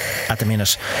sport at the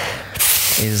minute,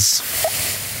 is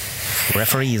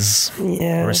referees,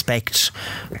 respect,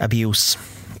 abuse.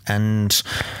 And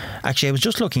actually, I was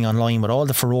just looking online with all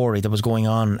the furore that was going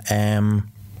on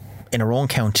in our own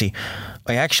county.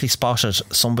 I actually spotted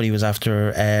somebody was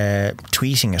after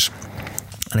tweeting it,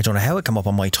 and I don't know how it came up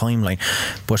on my timeline,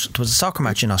 but there was a soccer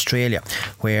match in Australia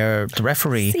where the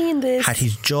referee had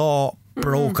his jaw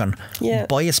broken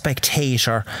by a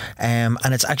spectator, and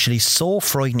it's actually so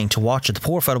frightening to watch it. The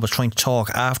poor fellow was trying to talk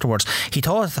afterwards. He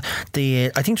thought I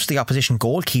think it was the opposition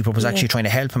goalkeeper was actually trying to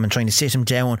help him and trying to sit him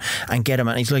down and get him,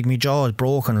 and he's like, my jaw is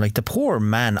broken. Like, the poor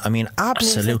man, I mean,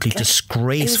 absolutely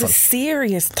disgraceful. It was a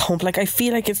serious thump. Like, I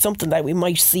feel like it's something that we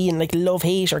might see in like Love,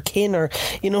 Hate or Kin, or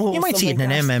you might see it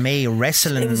in an MMA,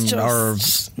 wrestling, or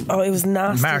it was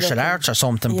nasty, martial arts or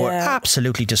something, but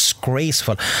absolutely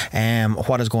disgraceful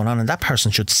what is going on, and that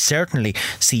person should certainly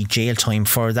see jail time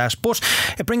for that. But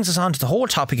it brings us on to the whole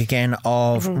topic again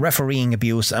of refereeing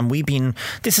abuse, and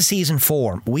this is season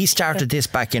 4. We started this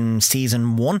back in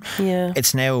season 1.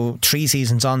 It's now 3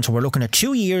 seasons on, so we're looking at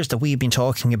 2 years that we've been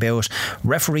talking about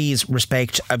referees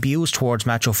respect, abuse towards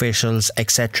match officials,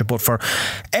 etc. But for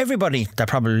everybody that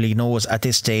probably knows at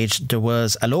this stage, there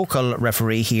was a local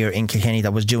referee here in Kilkenny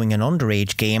that was doing an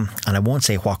underage game, and I won't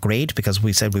say what grade because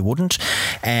we said we wouldn't,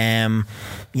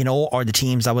 or the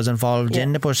teams that was involved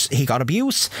in it, but he got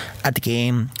abuse at the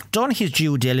game, done his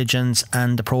due diligence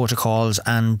and the protocols,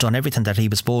 and done everything that he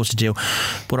was supposed to do.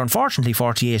 But unfortunately,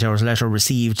 48 hours later,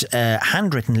 received a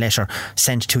handwritten letter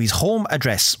sent to his home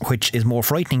address, which is more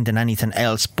frightening than anything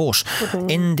else. But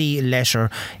in the letter,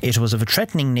 it was of a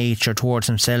threatening nature towards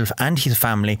himself and his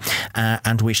family,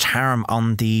 and wished harm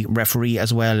on the referee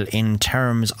as well, in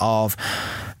terms of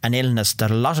an illness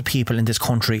that a lot of people in this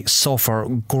country suffer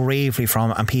gravely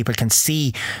from, and people can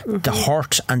see the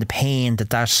hurt and the pain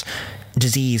that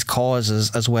disease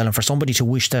causes as well, and for somebody to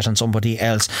wish that on somebody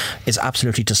else is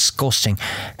absolutely disgusting.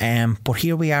 But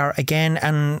here we are again,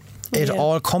 and it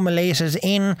all culminated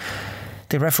in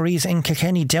the referees in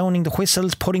Kilkenny downing the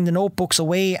whistles, putting the notebooks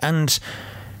away, and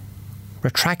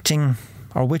retracting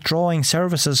or withdrawing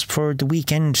services for the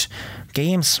weekend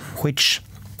games, which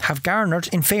have garnered,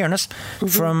 in fairness,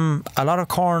 from a lot of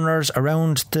corners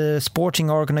around the sporting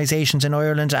organisations in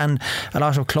Ireland and a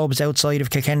lot of clubs outside of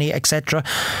Kilkenny, etc.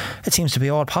 It seems to be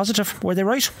all positive. Were they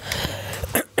right?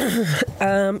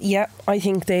 I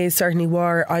think they certainly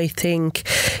were. I think,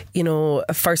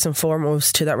 first and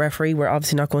foremost, to that referee, we're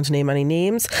obviously not going to name any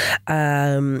names.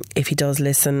 If he does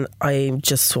listen, I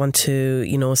just want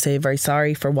to, say very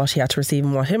sorry for what he had to receive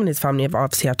and what him and his family have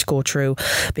obviously had to go through,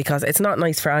 because it's not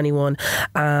nice for anyone.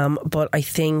 But I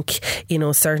think,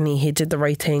 certainly he did the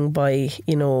right thing by,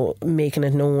 making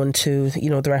it known to,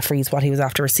 the referees what he was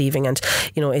after receiving. And,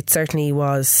 it certainly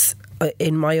was,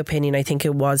 in my opinion, I think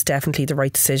it was definitely the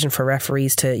right decision for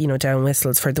referees to, down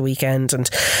whistles for the weekend. And,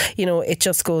 it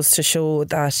just goes to show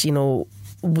that,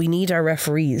 we need our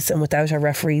referees, and without our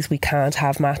referees we can't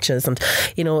have matches. And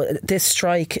this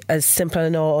strike, as simple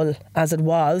and all as it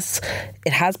was,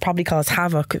 it has probably caused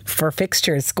havoc for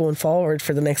fixtures going forward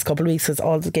for the next couple of weeks, because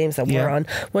all the games that we're on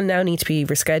will now need to be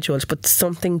rescheduled. But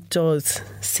something does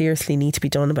seriously need to be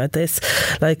done about this.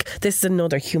 Like, this is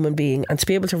another human being, and to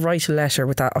be able to write a letter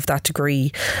with that, of that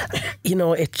degree,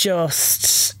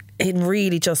 it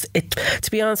really just,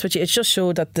 to be honest with you, it just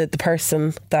showed that the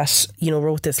person that,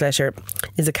 wrote this letter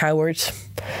is a coward,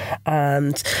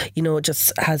 and,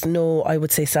 just has no, I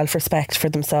would say, self-respect for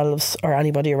themselves or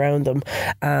anybody around them,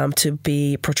 to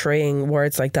be portraying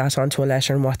words like that onto a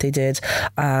letter and what they did.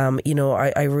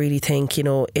 I really think,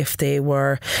 if they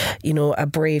were, a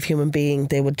brave human being,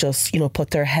 they would just, put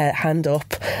their hand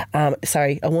up.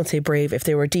 Sorry, I won't say brave. If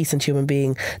they were a decent human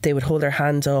being, they would hold their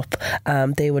hand up.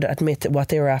 They would admit what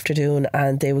they were after doing,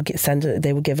 and they would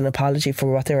give an apology for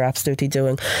what they were absolutely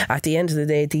doing. At the end of the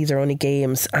day, these are only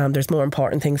games. There's more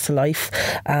important things to life,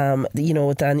 than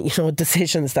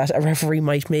decisions that a referee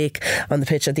might make on the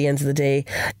pitch. At the end of the day,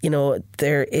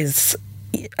 there is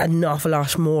an awful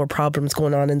lot more problems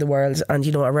going on in the world, and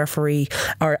a referee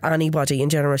or anybody in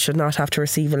general should not have to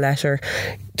receive a letter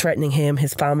threatening him,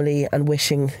 his family, and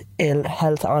wishing ill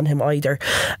health on him either.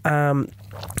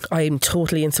 I'm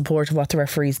totally in support of what the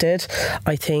referees did.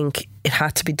 I think it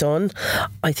had to be done.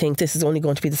 I think this is only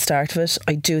going to be the start of it.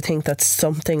 I do think that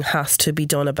something has to be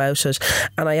done about it,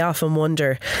 and I often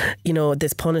wonder,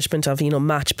 this punishment of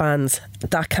match bans,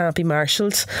 that can't be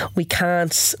marshalled. We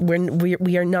can't.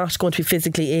 We are not going to be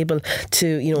physically able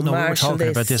to marshal this. We were talking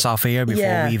about this off air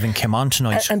before we even came on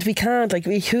tonight, and we can't. Like,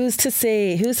 who's to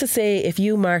say if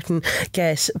you, Martin,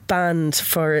 get banned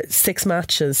for 6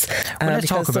 matches? Well, let's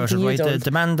talk about it, right?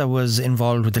 the man that was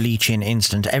involved with the Leach-in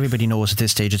incident, everybody knows at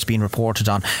this stage it's been reported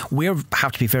on. We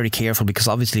have to be very careful because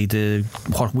obviously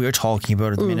what we're talking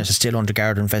about at the minute is still under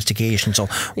guard investigation, so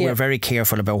we're very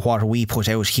careful about what we put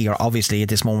out here obviously at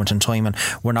this moment in time, and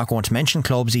we're not going to mention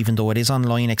clubs even though it is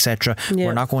online, etc.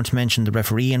 We're not going to mention the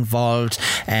referee involved.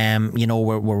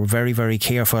 We're very, very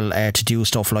careful to do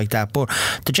stuff like that. But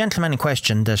the gentleman in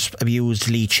question that abused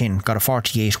Leach-in got a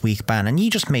 48-week ban, and he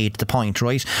just made the point,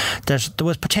 right, that there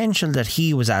was potential that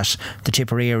he was at the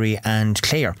Tipperary and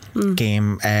Clare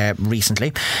game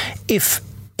recently. If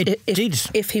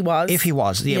he was,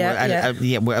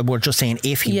 we're just saying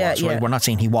if he was, right? We're not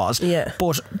saying he was,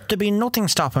 but there'd be nothing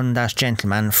stopping that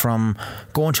gentleman from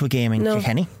going to a game in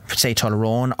Kilkenny, say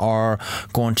Tullaroan, or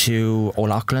going to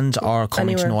O'Loughlin's, or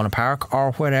coming to Nowlan Park,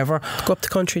 or wherever. Go up the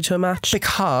country to a match,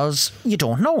 because you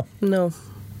don't know. No.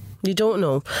 You don't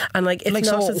know, and like it's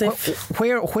not as if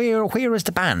where is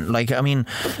the ban? Like, I mean,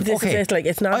 this is it. Like,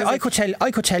 it's not. I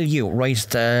could tell you,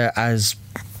 right, as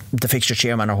the fixture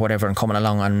chairman or whatever, and coming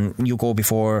along, and you go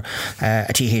before a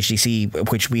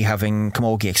THDC, which we have in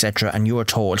camogie, etc., and you're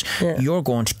told you're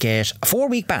going to get a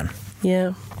 4-week ban.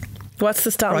 Yeah. What's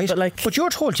the stop? Right? But you're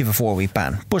told you have a 4-week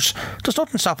ban. But there's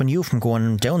nothing stopping you from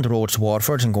going down the road to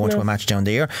Waterford and going to a match down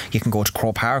there. You can go to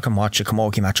Crow Park and watch a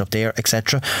camogie match up there,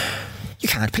 etc. You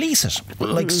can't police it.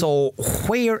 Like, so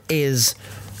where is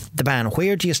the ban?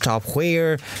 Where do you stop?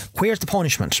 Where's the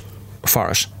punishment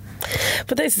for it?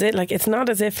 But this is it, like, it's not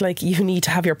as if like you need to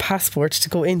have your passport to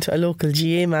go into a local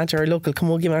GA match or a local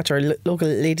camogie match or a local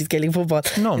ladies gaelic football.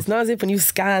 No. It's not as if when you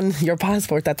scan your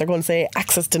passport that they're going to say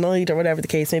access denied or whatever the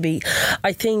case may be.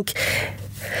 I think,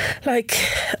 like,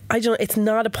 I don't know, it's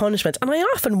not a punishment. And I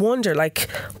often wonder, like,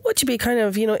 would you be kind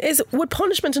of, would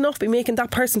punishment enough be making that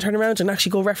person turn around and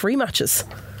actually go referee matches?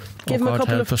 Give him a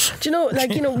couple of. Do you know,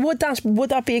 like, would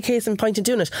that be a case in point in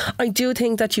doing it? I do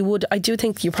think that you would. I do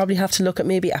think you probably have to look at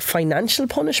maybe a financial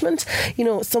punishment.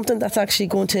 Something that's actually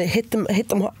going to hit them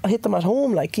at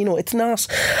home. Like, it's not.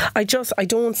 I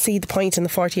don't see the point in the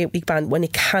 48-week ban when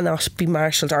it cannot be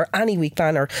marshalled, or any week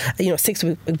ban, or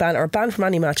 6-week ban, or a ban from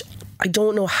any match. I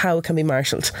don't know how it can be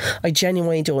marshalled. I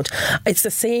genuinely don't. It's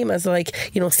the same as, like,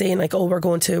 saying like, oh, we're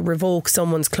going to revoke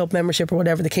someone's club membership or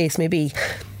whatever the case may be.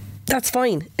 That's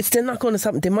fine. It's still not going to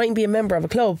stop. They might be a member of a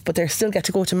club, but they still get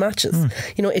to go to matches.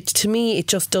 To me, it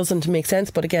just doesn't make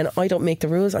sense. But again, I don't make the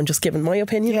rules. I'm just giving my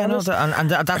opinion. And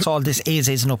that's all this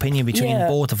is an opinion between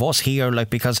both of us here. Like,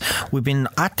 because we've been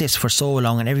at this for so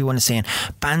long, and everyone is saying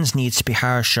bans needs to be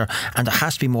harsher, and there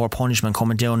has to be more punishment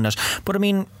coming down it. But I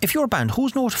mean, if you're banned,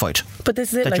 who's notified? But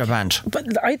this is it, that you're banned. But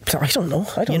I don't know.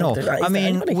 I don't know. I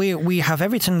mean, we have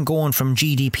everything going from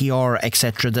GDPR,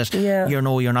 etc. That you're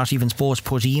not even supposed to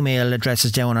put email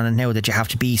addresses down on it now, that you have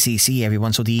to BCC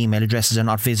everyone, so the email addresses are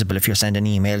not visible if you're sending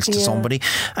emails to somebody,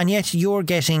 and yet you're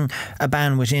getting a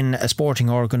ban within a sporting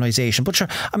organisation. But sure,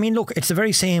 I mean, look, it's the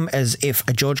very same as if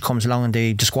a judge comes along and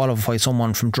they disqualify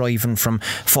someone from driving from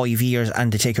 5 years,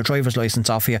 and they take your driver's licence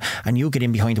off you, and you get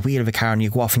in behind the wheel of a car and you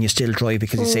go off and you still drive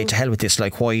because you say to hell with this,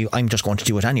 like, why, I'm just going to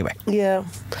do it anyway.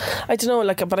 I don't know,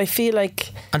 like, but I feel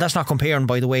like, and that's not comparing,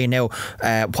 by the way, now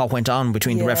what went on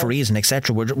between the referees and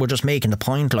etc. We're just making the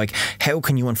point, like, how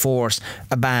can you enforce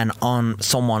a ban on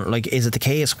someone? Like, is it the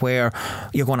case where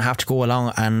you're going to have to go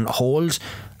along and hold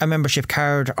a membership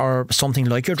card or something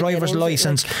like your driver's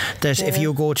licence, that if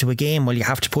you go to a game, well, you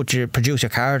have to produce your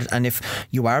card, and if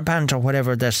you are banned or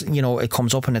whatever, that it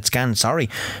comes up and it's scanned, sorry,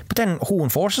 but then who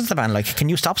enforces the ban? Like, can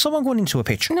you stop someone going into a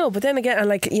pitch? No, but then again,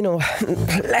 like,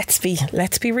 let's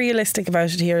be realistic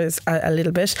about it here a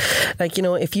little bit. Like,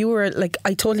 if you were, like,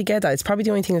 I totally get that. It's probably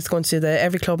the only thing that's going to do that.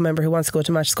 Every club member who wants to go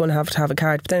to a match is going to have a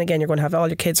card, but then again, you're going to have all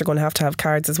your kids are going to have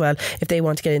cards as well if they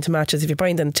want to get into matches. If you're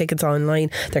buying them tickets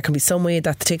online, there can be some way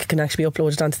that the ticket can actually be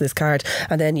uploaded onto this card,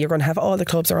 and then you're going to have all the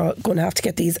clubs are all going to have to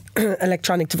get these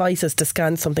electronic devices to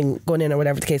scan something going in or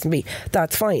whatever the case may be.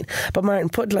 That's fine. But Martin,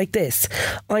 put it like this: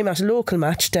 I'm at a local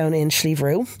match down in Slieve,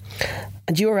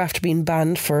 and you're after being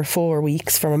banned for 4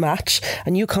 weeks from a match,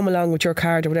 and you come along with your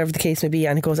card or whatever the case may be,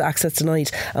 and it goes access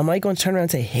denied. Am I going to turn around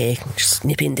and say, hey, just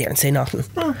nip in there and say nothing?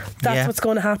 That's what's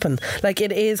going to happen. Like,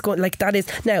 it is going, like, that is,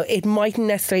 now it mightn't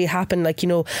necessarily happen, like,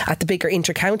 at the bigger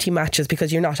inter-county matches,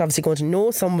 because you're not obviously going to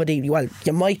know somebody. Well,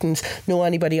 you mightn't know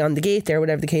anybody on the gate there,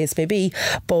 whatever the case may be,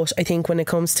 but I think when it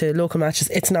comes to local matches,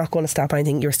 it's not going to stop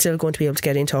anything. You're still going to be able to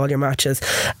get into all your matches.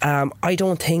 I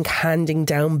don't think handing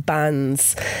down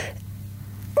bans,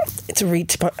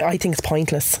 I think it's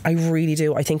pointless. I really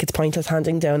do. I think it's pointless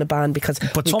handing down a ban, because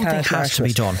something has to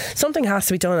be done. Something has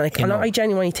to be done. Like, and I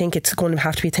genuinely think it's going to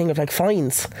have to be a thing of, like,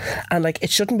 fines, and, like,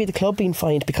 it shouldn't be the club being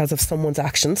fined because of someone's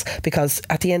actions, because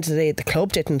at the end of the day, the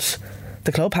club didn't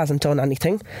the club hasn't done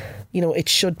anything. It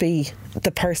should be,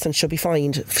 the person should be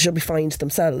fined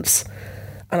themselves.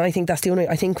 And I think that's the only.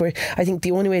 I think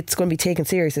the only way it's going to be taken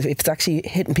serious is if it's actually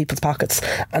hitting people's pockets.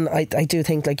 And I do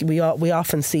think, like, we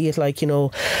often see it, like,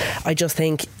 I just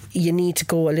think you need to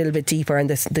go a little bit deeper. And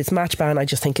this match ban, I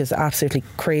just think, is absolutely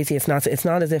crazy. It's not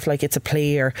as if, like, it's a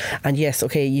player and yes,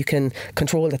 okay, you can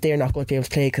control that they're not going to be able to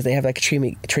play because they have like a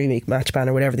 3-week match ban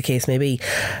or whatever the case may be.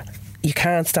 You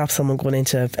can't stop someone going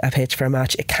into a pitch for a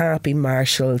match. It can't be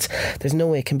marshalled. There's no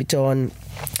way it can be done.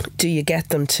 Do you get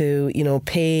them to,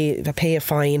 pay a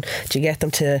fine? Do you get them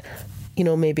to,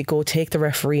 maybe go take the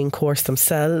refereeing course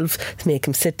themselves, to make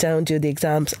them sit down, do the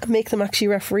exams, and make them actually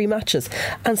referee matches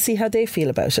and see how they feel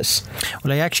about it?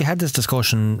 Well, I actually had this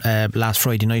discussion last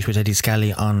Friday night with Eddie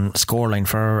Scally on Scoreline,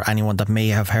 for anyone that may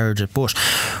have heard it. But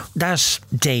that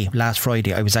day, last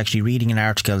Friday, I was actually reading an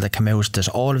article that came out that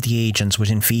all of the agents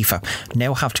within FIFA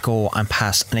now have to go and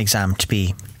pass an exam to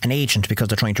be an agent, because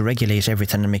they're trying to regulate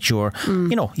everything and make sure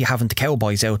you haven't the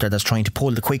cowboys out there that's trying to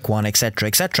pull the quick one, etc.,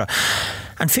 etc.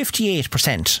 And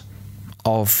 58%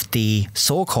 of the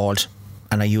so-called,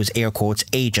 and I use air quotes,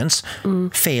 agents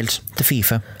failed the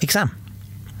FIFA exam.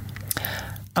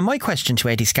 And my question to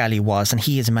Eddie Scally was, and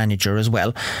he is a manager as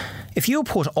well, if you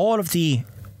put all of the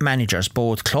managers,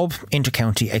 both club,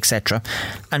 intercounty, etc.,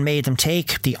 and made them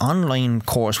take the online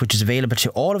course, which is available to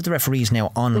all of the referees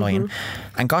now online,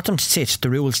 and got them to sit the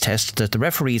rules test that the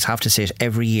referees have to sit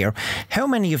every year, how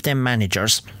many of them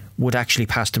managers would actually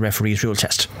pass the referees rule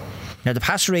test? Now, the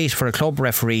pass rate for a club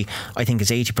referee, I think, is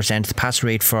 80%. The pass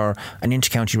rate for an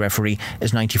intercounty referee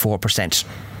is 94%.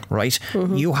 Right?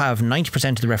 You have 90%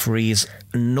 of the referees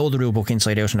know the rule book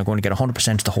inside out and are going to get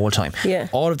 100% the whole time. Yeah.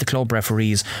 All of the club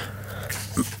referees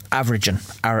averaging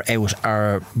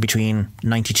are between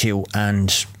 92 and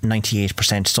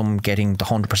 98%, some getting the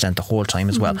 100% the whole time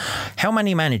as well. How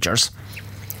many managers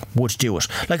would do it?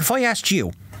 Like, if I asked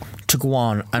you to go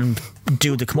on and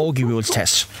do the camogie rules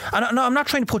test, and no, I'm not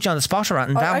trying to put you on the spot or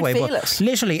anything that way, but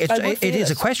literally it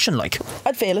is a question, like.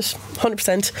 I'd fail it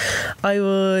 100%.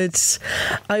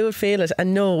 I would fail it,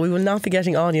 and no, we will not be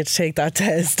getting Áine to take that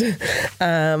test.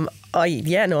 I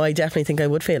definitely think I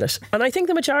would fail it, and I think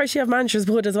the majority of managers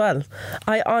would as well.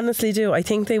 I honestly do. I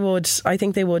think they would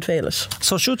fail it.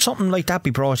 So should something like that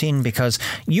be brought in? Because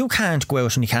you can't go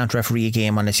out and you can't referee a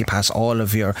game unless you pass all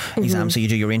of your exams. So you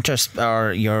do your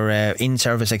or your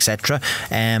in-service, etc.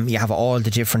 You have all the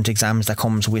different exams that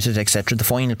comes with it, etc. The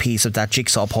final piece of that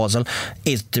jigsaw puzzle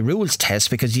is the rules test,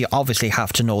 because you obviously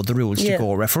have to know the rules to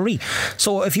go referee.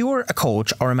 So if you're a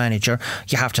coach or a manager,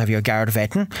 you have to have your guard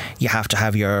vetting, you have to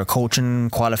have your coaching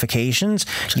qualifications,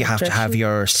 you have to have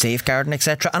your safeguarding,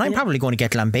 etc. And I'm probably going to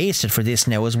get lambasted for this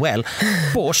now as well,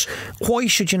 but why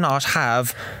should you not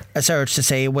have a surge to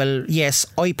say, well, yes,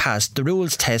 I passed the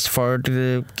rules test for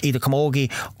either camogie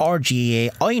or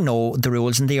GAA, I know the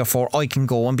rules and therefore I can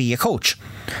go and be a coach.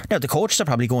 Now, the coaches are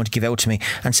probably going to give out to me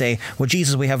and say, well,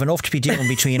 Jesus, we have enough to be doing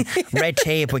between red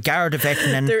tape with guard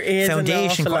vetting and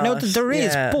foundation. Now, there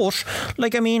is, but,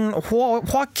 like, I mean,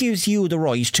 what gives you the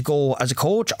right to go as a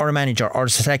coach or a manager or a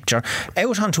selector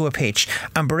out onto a pitch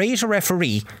and berate a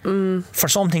referee for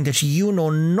something that you know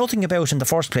nothing about in the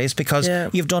first place, because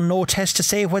you've done no test to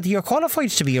say whether you're qualified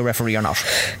to be a referee or not?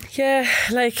 Yeah,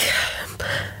 like,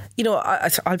 you know,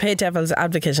 I'll play devil's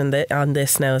advocate on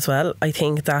this now as well. I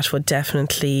think that would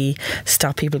definitely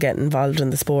stop people getting involved in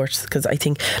the sport, because I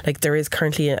think, like, there is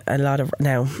currently a lot of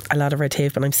red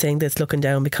tape, and I'm saying this looking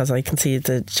down because I can see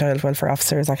the child welfare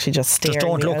officer is actually just staring. Just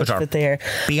don't look at her. There.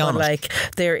 Be honest. But, like,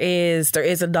 there is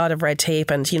a lot of red tape,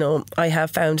 and, you know, I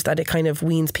have found that it kind of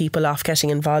weans people off getting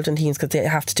involved in teams because they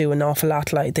have to do an awful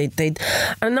lot. Like they,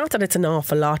 and not that it's an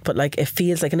awful lot, but, like, it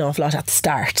feels like an awful lot at the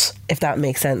start, if that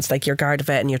makes sense. Like your guard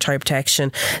vet and your child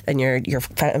protection and your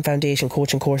foundation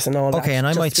coaching course and all that. Okay, and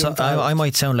I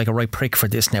might sound like a right prick for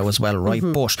this now as well, right?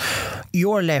 But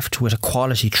you're left with a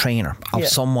quality trainer of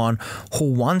someone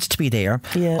who wants to be there,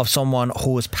 of someone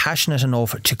who is passionate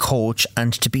enough to coach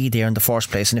and to be there in the first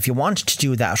place. And if you want to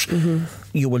do that,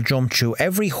 you will jump through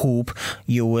every hoop,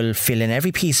 you will fill in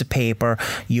every piece of paper,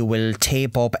 you will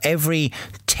tape up every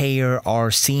tear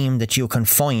or seam that you can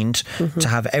find to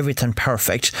have everything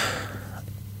perfect.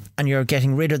 And you're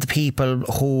getting rid of the people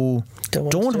who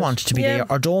don't want to be there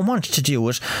or don't want to do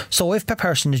it. So if a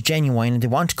person is genuine and they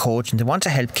want to coach and they want to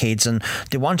help kids and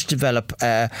they want to develop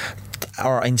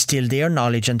or instill their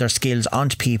knowledge and their skills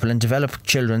onto people and develop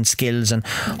children's skills and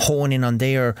hone in on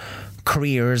their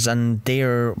careers and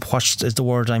their, what is the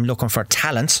word I'm looking for,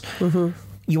 talents,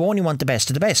 you only want the best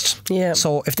of the best.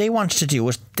 So if they want to do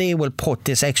it, they will put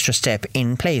this extra step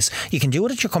in place. You can do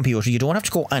it at your computer. You don't have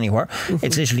to go anywhere.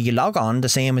 It's literally you log on the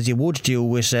same as you would do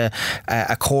with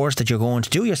a course that you're going to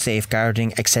do your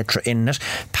safeguarding, etc. in it.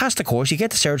 Pass the course, you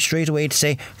get the cert straight away to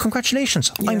say,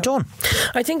 congratulations, I'm done.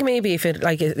 I think maybe if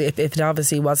it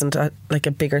obviously wasn't a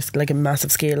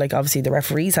massive scale, like obviously the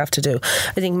referees have to do,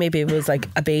 I think maybe it was like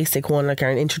a basic one, like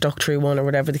an introductory one or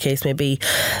whatever the case may be.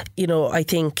 You know, I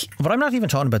think. But I'm not even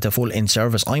talking about the full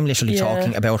in-service. I'm literally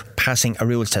talking about passing a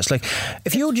rules test. Like,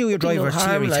 if you do your driver's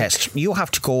theory test, you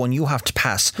have to go and you have to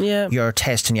pass your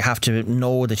test, and you have to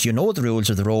know that you know the rules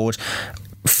of the road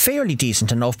fairly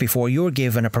decent enough before you're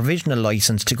given a provisional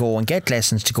licence to go and get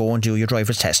lessons to go and do your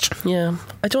driver's test. Yeah,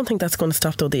 I don't think that's going to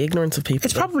stop though the ignorance of people.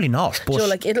 It's probably not, but you know,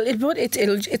 like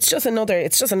it's just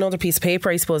another piece of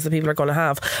paper, I suppose, that people are going to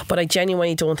have. But I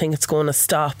genuinely don't think it's going to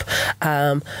stop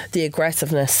the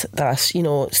aggressiveness that, you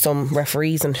know, some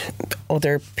referees and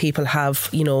other people have,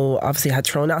 you know, obviously had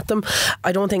thrown at them.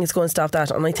 I don't think it's going to stop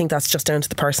that, and I think that's just down to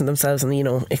the person themselves, and you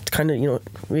know, it kind of, you know,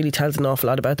 really tells an awful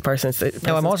lot about the person.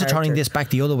 Now, I'm also turning this back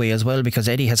the other way as well, because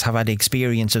Eddie has had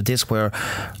experience of this where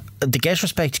the get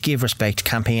respect, give respect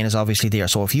campaign is obviously there.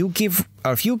 So if you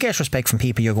get respect from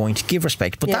people, you're going to give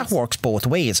respect. But that works both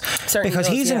ways. Certainly because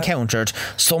does, he's encountered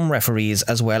some referees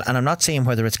as well, and I'm not saying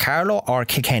whether it's Carlow or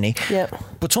Kilkenny,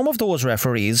 but some of those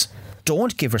referees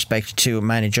don't give respect to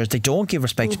managers, they don't give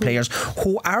respect to players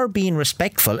who are being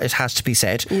respectful, it has to be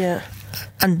said.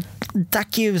 And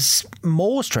that gives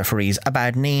most referees a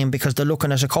bad name, because they're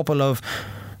looking at a couple of,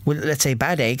 well, let's say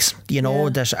bad eggs, you know,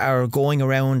 that are going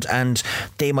around, and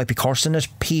they might be cursing at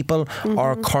people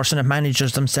or cursing at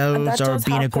managers themselves, or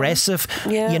being aggressive,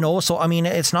 you know. So I mean,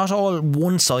 it's not all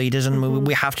one-sided, and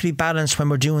we have to be balanced when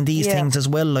we're doing these things as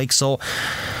well, like so.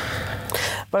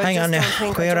 But Hang on now,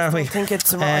 where are we? I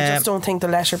just don't think the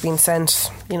letter being sent,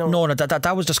 you know. No,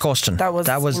 that was disgusting. That was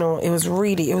you know, it was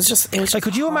just like,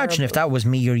 could you imagine if that was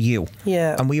me or you?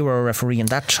 And we were a referee and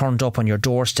that turned up on your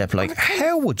doorstep, like,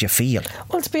 how would you feel?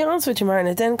 Well, to be honest with you, Martin,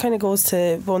 it then kind of goes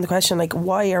to the question, like,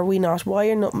 why are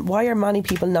many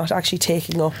people not actually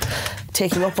taking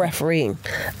up refereeing?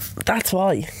 That's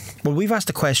why. Well, we've asked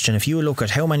the question, if you look at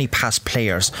how many past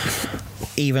players,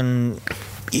 even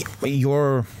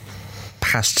your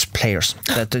past players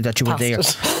that you were there.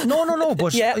 No,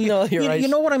 but you're right. You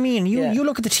know what I mean. You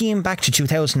look at the team back to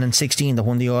 2016 that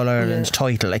won the All-Ireland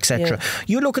title, etc.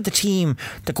 You look at the team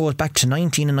that goes back to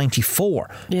 1994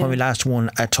 when we last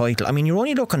won a title. I mean, you're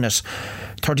only looking at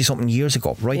 30 something years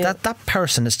ago, right? That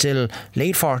person is still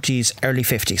late 40s, early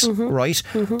 50s, right?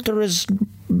 There is,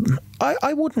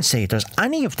 I wouldn't say there's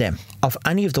any of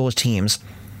those teams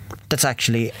that's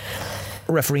actually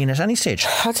refereeing at any stage.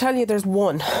 I'll tell you, there's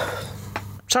one.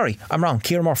 Sorry, I'm wrong.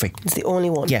 Ciara Murphy. It's the only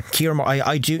one. Yeah, Ciara Murphy.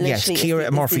 I do. Yes, Ciara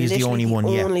Murphy is the only one.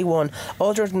 The only one.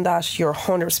 Other than that, you're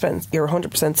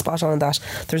 100% spot on that.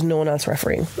 There's no one else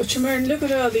refereeing. But Shamarn, look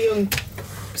at all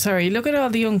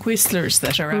the young whistlers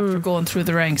that are after going through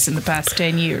the ranks in the past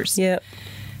 10 years. Yeah.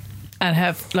 And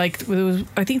have, like,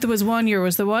 I think there was 1 year.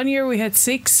 Was the 1 year we had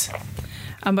 6,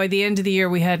 and by the end of the year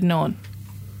we had none,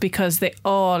 because they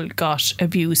all got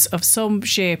abuse of some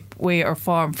shape, way or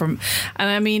form from. And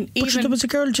I mean, but there was a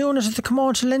girl doing it at the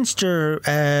Camán Caint Leinster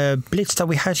blitz that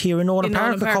we had here in Nowlan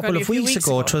Park a couple of weeks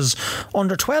ago. It was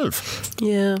under 12.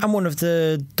 Yeah. And one of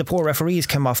the poor referees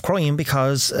came off crying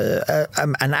because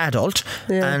an adult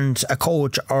and a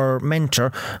coach or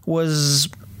mentor was,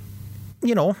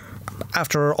 you know,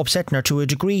 after upsetting her to a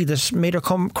degree that made her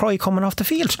cry coming off the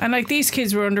field. And like, these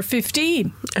kids were under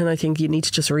 15. And I think you need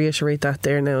to just reiterate that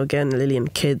there now again, Lillian.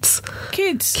 Kids,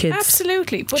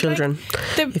 absolutely. But children,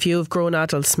 like, if you have grown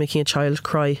adults making a child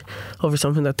cry over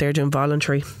something that they're doing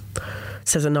voluntary,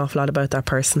 says an awful lot about that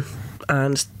person.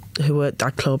 And who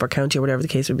that club or county or whatever the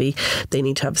case would be, they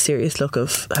need to have a serious look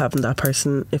of having that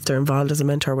person, if they're involved as a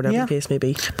mentor or whatever the case may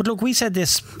be. But look, we said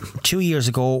this 2 years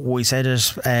ago, we said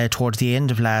it towards the end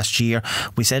of last year,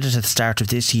 we said it at the start of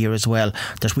this year as well,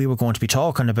 that we were going to be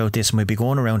talking about this, and we'd be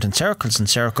going around in circles and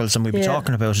circles, and we'd be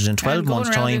talking about it in 12 months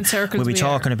time, we'd be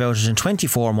talking about it in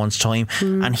 24 months time,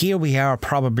 and here we are,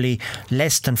 probably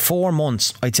less than 4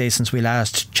 months, I'd say, since we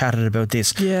last chatted about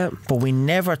this. But we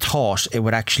never thought it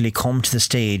would actually come to the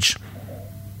stage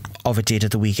of it did at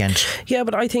the weekend. Yeah,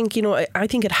 but I think, you know, I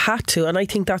think it had to, and I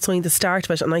think that's only the start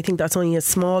of it, and I think that's only a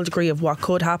small degree of what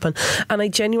could happen, and I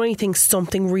genuinely think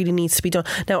something really needs to be done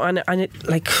now. And it,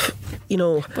 like, you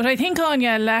know. But I think,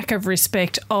 Áine, a lack of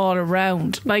respect all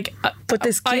around. Like, but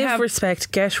this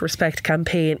respect, get respect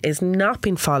campaign is not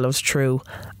being followed through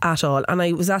at all. And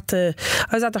I was at the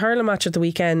hurling match at the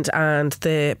weekend, and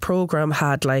the programme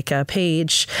had like a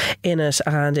page in it,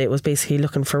 and it was basically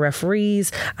looking for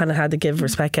referees, and it had the give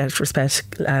respect, get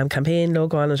respect campaign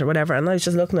logo on it or whatever. And I was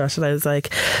just looking at it, and I was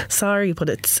like, sorry, but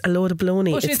it's a load of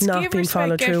baloney. But it's not being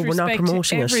followed through. We're not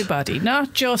promoting it. Everybody,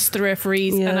 not just the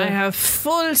referees. And I have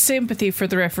full sympathy for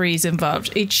the referees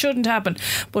involved. It shouldn't happen,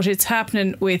 but it's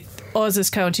happening with us as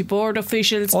county board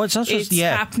officials. Oh, it's not just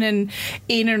happening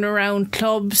in and around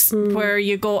clubs where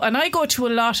you go, and I go to a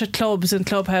lot of clubs and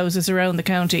clubhouses around the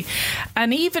county,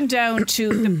 and even down to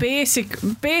the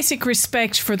basic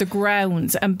respect for the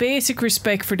grounds and basic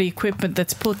respect for the equipment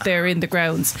that's put there in the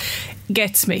grounds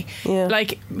gets me.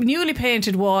 Like newly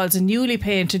painted walls and newly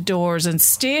painted doors and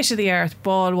state of the art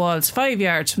ball walls 5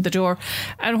 yards from the door,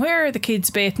 and where are the kids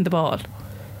baiting the ball?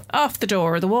 Off the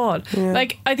door or the wall.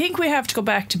 Like, I think we have to go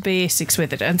back to basics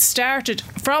with it and start it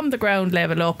from the ground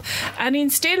level up and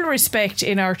instill respect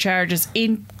in our charges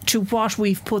into what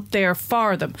we've put there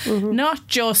for them. Not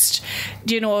just,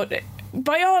 you know,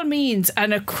 by all means,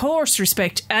 and of course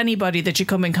respect anybody that you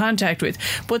come in contact with,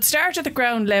 but start at the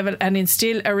ground level and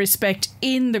instill a respect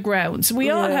in the grounds. We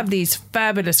all have these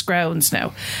fabulous grounds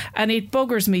now, and it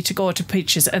buggers me to go to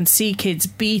pitches and see kids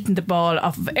beating the ball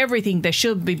off of everything they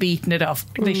should be beating it off.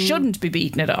 They shouldn't be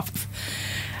beating it off.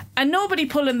 And nobody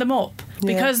pulling them up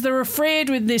because they're afraid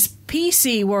with this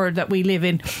PC world that we live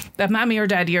in that mammy or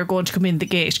daddy are going to come in the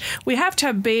gate. We have to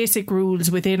have basic rules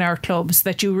within our clubs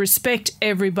that you respect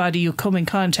everybody you come in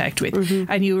contact with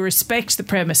and you respect the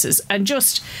premises and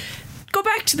just go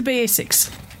back to the basics.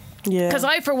 Because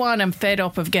I, for one, am fed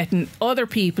up of getting other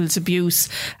people's abuse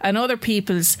and other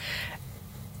people's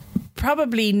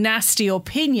probably nasty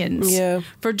opinions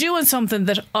for doing something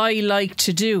that I like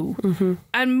to do.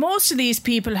 And most of these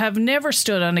people have never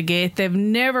stood on a gate. They've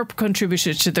never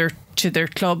contributed to their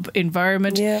club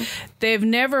environment. They've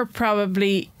never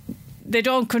they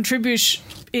don't contribute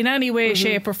in any way,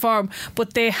 shape or form,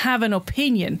 but they have an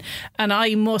opinion and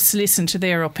I must listen to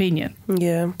their opinion.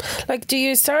 Like, do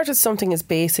you start with something as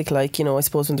basic, like, you know, I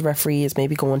suppose when the referee is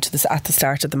maybe going to this at the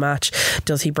start of the match,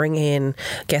 does he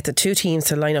get the two teams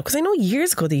to line up? Because I know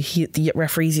years ago the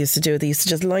referees used to do it. They used to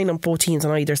just line up both teams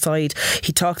on either side.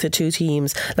 He talked to two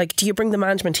teams. Like, do you bring the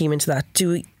management team into that?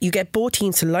 Do you get both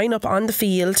teams to line up on the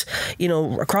field, you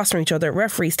know, across from each other,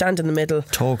 referee stand in the middle?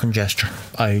 Token gesture.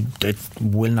 It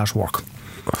will not work.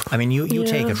 I mean, you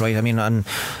take it, right? I mean, and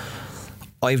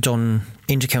I've done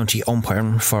inter-county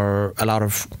umpiring for a lot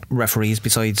of referees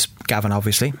besides Gavin,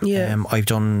 obviously. I've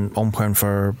done umpiring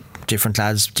for different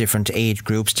lads, different age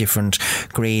groups, different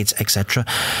grades, etc.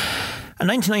 And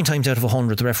 99 times out of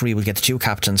 100, the referee will get the two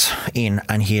captains in,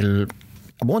 and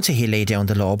I won't say he'll lay down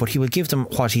the law, but he will give them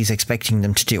what he's expecting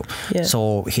them to do.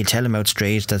 So he'll tell them out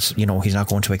straight that, you know, he's not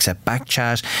going to accept back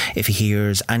chat if he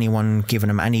hears anyone giving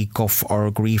him any guff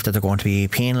or grief, that they're going to be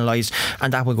penalised,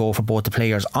 and that will go for both the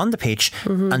players on the pitch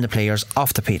and the players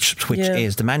off the pitch, which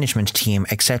is the management team,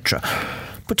 etc.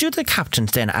 But do the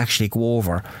captains then actually go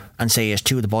over and say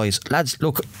to the boys, lads,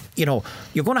 look, you know,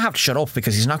 you're going to have to shut up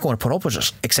because he's not going to put up with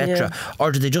it, etc.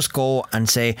 Or do they just go and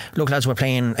say, look, lads, we're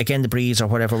playing again the breeze or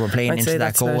whatever, we're playing into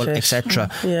that goal, etc.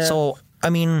 So, I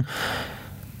mean,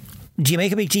 do you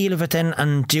make a big deal of it then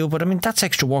but I mean, that's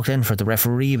extra work then for the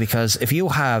referee, because if you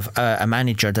have a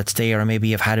manager that's there and maybe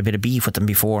you've had a bit of beef with them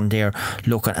before and they're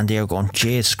looking and they're going,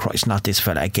 Jesus Christ, not this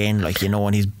fella again, like, you know,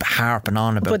 and he's harping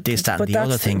on about this, that and the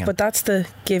other thing. But that's the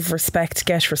give respect,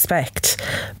 get respect.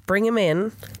 Bring him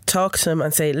in, talk to him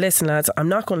and say, listen lads, I'm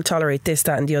not going to tolerate this,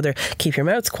 that and the other. Keep your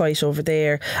mouths quiet over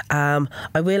there. I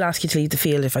will ask you to leave the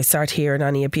field if I start hearing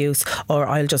any abuse, or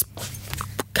I'll just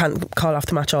can't call off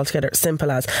the match altogether. Simple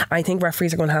as. I think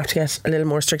referees are going to have to get a little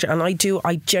more stricter, and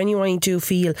I genuinely do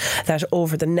feel that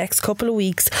over the next couple of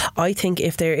weeks, I think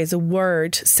if there is a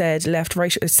word said left,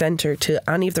 right or centre to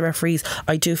any of the referees,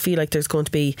 I do feel like there's going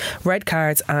to be red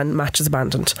cards and matches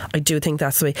abandoned. I do think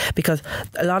that's the way, because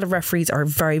a lot of referees are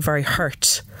very, very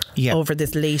hurt over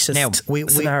this latest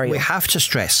scenario. We have to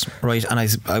stress, right, and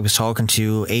I was talking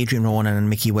to Adrian Ronan and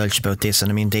Mickey Welch about this,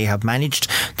 and I mean, they have managed,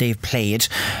 they've played,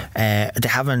 they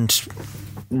haven't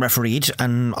refereed,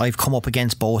 and I've come up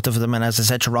against both of them, and as I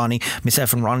said to Ronnie,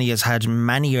 myself and Ronnie has had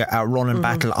many a running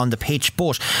battle on the pitch,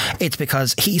 but it's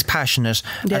because he's passionate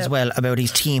as well about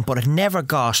his team, but it never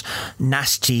got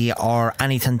nasty or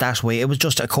anything that way. It was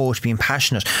just a coach being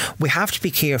passionate. We have to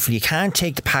be careful. You can't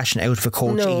take the passion out of a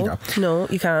coach either. No,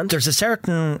 you can't. There's a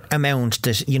certain amount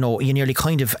that you nearly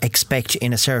kind of expect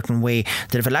in a certain way,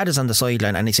 that if a lad is on the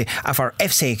sideline and they say, for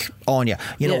F's sake, Áine,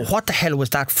 what the hell was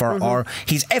that for? Or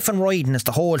he's effing riding us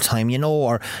the whole time,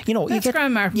 or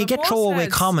you get throwaway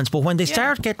comments, but when they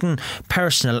start getting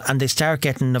personal and they start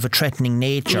getting of a threatening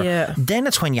nature, then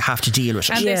it's when you have to deal with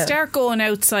it. And they start going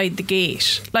outside the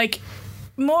gate. Like,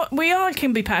 we all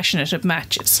can be passionate at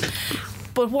matches,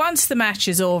 but once the match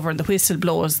is over and the whistle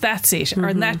blows, that's it,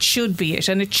 or that should be it,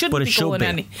 and it shouldn't be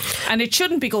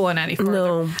going any further.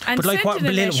 No, and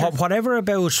but whatever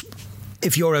about.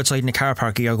 If you're outside in a car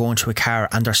park, you're going to a car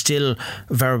and they're still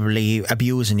verbally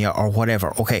abusing you or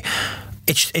whatever, okay,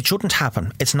 it shouldn't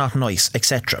happen. It's not nice,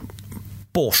 etc.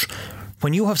 But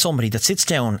when you have somebody that sits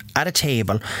down at a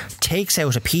table, takes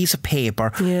out a piece of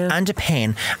paper and a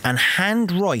pen and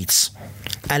hand writes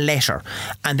a letter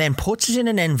and then puts it in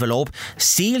an envelope,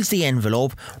 seals the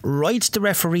envelope, writes the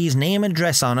referee's name and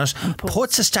address on it,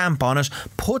 puts a stamp on it,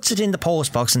 puts it in the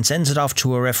post box and sends it off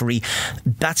to a referee,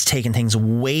 that's taking things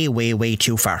way, way, way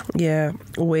too far. Yeah,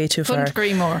 way too far. Couldn't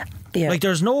agree more. Yeah. Like,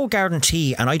 there's no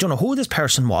guarantee, and I don't know who this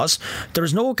person was, there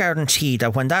is no guarantee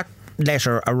that when that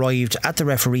letter arrived at the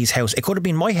referee's house, it could have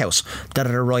been my house that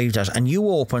it arrived at, and you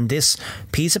open this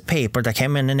piece of paper that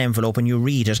came in an envelope and you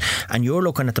read it and you're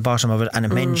looking at the bottom of it and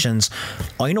it mentions,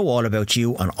 I know all about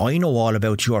you and I know all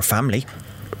about your family.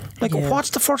 Like, what's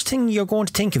the first thing you're going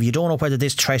to think of? You don't know whether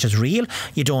this threat is real.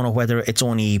 You don't know whether it's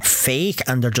only fake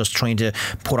and they're just trying to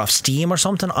put off steam or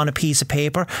something on a piece of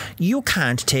paper. You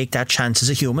can't take that chance as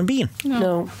a human being.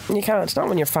 No, you can't. Not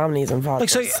when your family is involved. Like,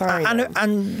 so, sorry,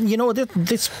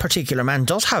 this particular man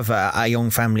does have a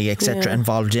young family, etc.,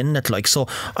 involved in it. Like, so,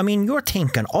 I mean, you're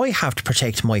thinking, I have to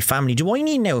protect my family. Do I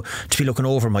need now to be looking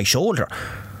over my shoulder?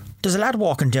 There's a lad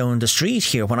walking down the street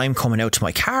here when I'm coming out to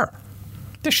my car.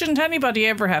 There shouldn't anybody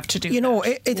ever have to do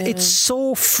that. It's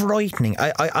so frightening.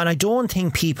 I don't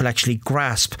think people actually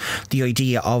grasp the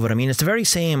idea of it. I mean, it's the very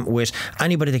same with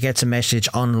anybody that gets a message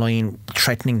online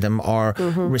threatening them or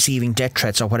receiving death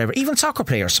threats or whatever, even soccer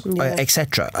players,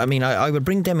 etc. I mean, I would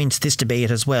bring them into this debate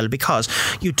as well, because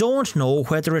you don't know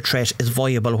whether a threat is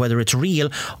viable, whether it's real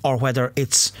or whether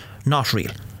it's not real.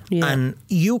 Yeah. And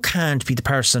you can't be the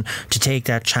person to take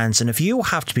that chance. And if you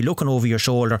have to be looking over your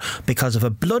shoulder because of a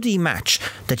bloody match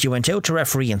that you went out to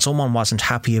referee and someone wasn't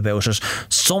happy about it,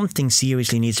 something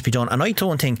seriously needs to be done. And I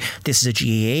don't think this is a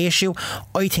GAA issue.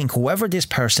 I think whoever this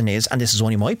person is, and this is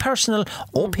only my personal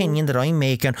opinion that I'm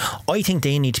making, I think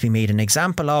they need to be made an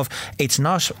example of. It's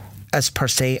not as per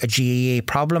se a GAA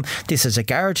problem. This is a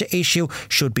Garda issue,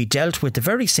 should be dealt with the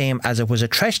very same as it was a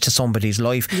threat to somebody's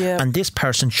life, and this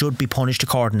person should be punished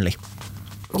accordingly.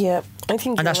 Yeah, I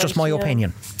think, and that's just my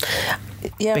opinion.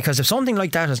 Yeah, because if something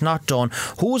like that is not done,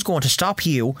 who's going to stop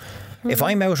you? If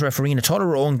I'm out refereeing a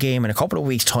total own game in a couple of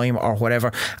weeks' time or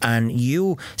whatever, and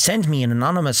you send me an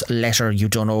anonymous letter you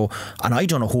don't know, and I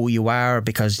don't know who you are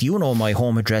because you know my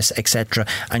home address, etc.,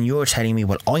 and you're telling me,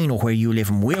 well, I know where you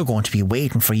live and we're going to be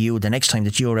waiting for you the next time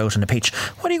that you're out on the pitch,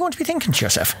 what are you going to be thinking to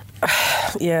yourself?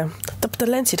 Yeah, the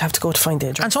lengths you'd have to go to find the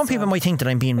address. And some people might think that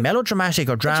I'm being melodramatic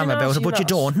or drama about it, but you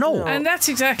don't know. And that's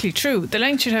exactly true. The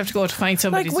lengths you'd have to go to find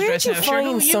somebody's address now.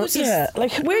 Who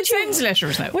sends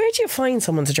letters now? Where do you find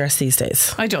someone's address these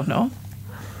days? I don't know.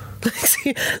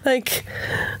 Like,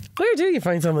 where do you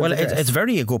find someone? Well, it's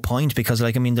very a good point, because,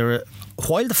 like, I mean,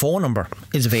 while the phone number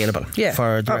is available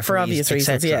for the referees, for obvious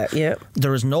reasons,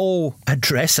 there is no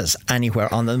addresses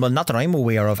anywhere on them. Well, not that I'm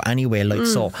aware of anyway. Like,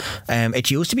 so, it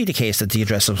used to be the case that the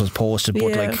addresses was posted,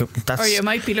 but like that's, or you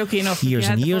might be lucky enough years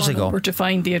and years ago to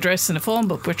find the address in a phone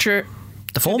book, but sure,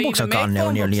 the phone books are gone now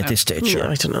nearly at this stage.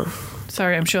 I don't know.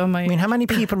 Sorry, I'm showing my... I mean, how many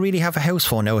people really have a house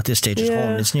phone now at this stage at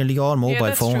home? It's nearly all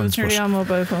mobile phones. True. It's nearly all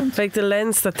mobile phones. Like, the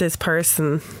lengths that this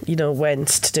person, went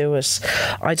to do it,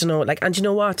 I don't know. Like, and you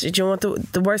know what?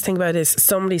 The worst thing about it is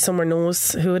somebody somewhere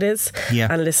knows who it is. Yeah.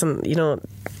 And listen,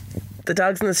 the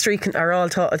dogs in the street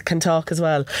can talk as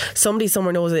well. Somebody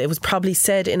somewhere knows it. It was probably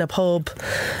said in a pub,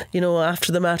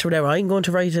 after the match or whatever, I'm going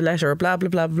to write a letter or blah, blah,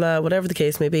 blah, blah, whatever the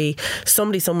case may be.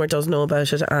 Somebody somewhere does know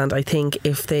about it, and I think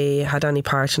if they had any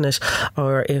part in it,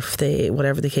 or if they,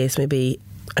 whatever the case may be,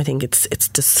 I think it's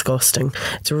disgusting.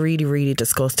 It's really, really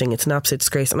disgusting. It's an absolute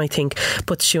disgrace. And I think,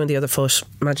 put the shoe on the other foot,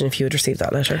 imagine if you had received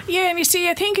that letter. Yeah, and you see,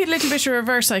 I think a little bit of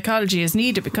reverse psychology is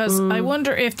needed, because I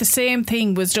wonder if the same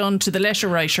thing was done to the letter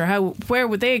writer, where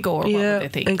would they go, or what would they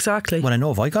think? Exactly. Well, I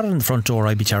know if I got it in the front door,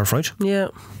 I'd be terrified. Yeah.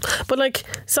 But like,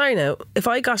 sorry now, if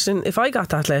I got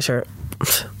that letter,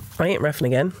 I ain't reffing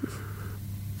again.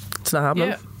 It's not happening.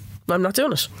 Yeah. I'm not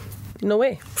doing it. No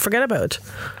way. Forget about it.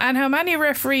 And how many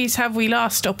referees have we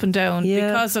lost up and down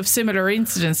because of similar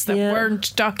incidents that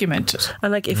weren't documented?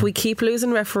 And like, if we keep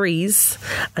losing referees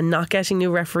and not getting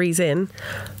new referees in,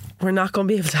 we're not going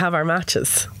to be able to have our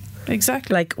matches.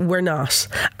 Exactly. Like, we're not.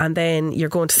 And then you're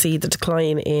going to see the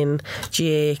decline in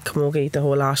GA, camogie, the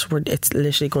whole lot. It's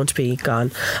literally going to be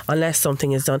gone unless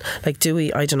something is done. Like,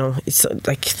 I don't know. It's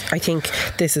like, I think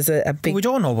this is a big... We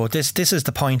don't know about this. This is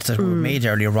the point that we made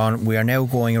earlier on. We are now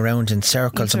going around in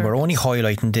circles, and we're only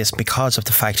highlighting this because of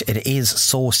the fact it is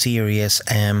so serious.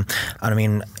 And I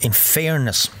mean, in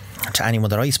fairness to anyone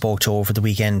that I spoke to over the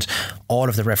weekend, all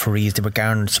of the referees, they were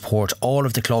garnering support. All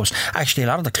of the clubs, actually a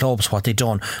lot of the clubs, what they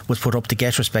done was put up the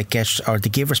Get Respect, the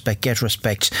Give Respect, Get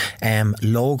Respect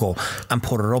logo, and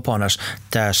put it up on it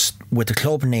that with the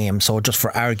club name. So just for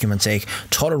argument's sake,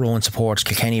 Tullaroan supports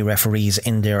Kilkenny referees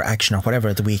in their action or whatever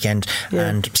at the weekend,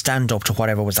 and stand up to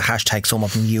whatever was the hashtag some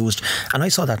of them used. And I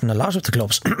saw that in a lot of the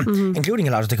clubs, including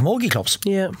a lot of the camogie clubs,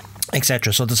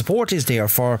 etc. So the support is there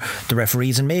for the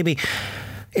referees, and maybe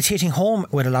it's hitting home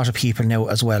with a lot of people now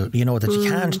as well, you know, that you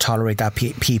can't tolerate that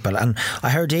people. And I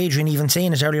heard Adrian even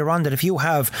saying it earlier on, that if you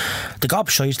have the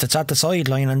gobshites that's at the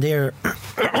sideline and they're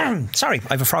sorry,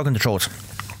 I have a frog in the throat,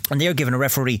 and they're giving a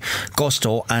referee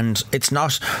gusto, and it's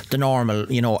not the normal,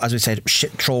 you know, as we said,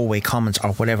 throwaway comments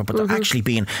or whatever, but they're actually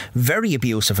being very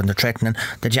abusive, and they're threatening,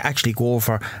 that you actually go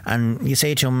over and you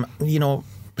say to them, you know,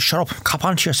 shut up, cop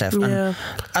on to yourself. And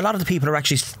a lot of the people are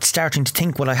actually starting to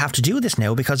think, well, I have to do this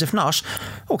now, because if not,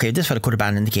 okay, this fella could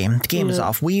abandon the game. The game is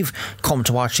off. We've come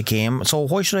to watch the game, so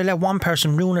why should I let one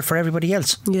person ruin it for everybody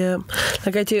else? Yeah,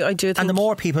 like I do think, and the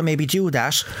more people maybe do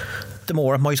that, the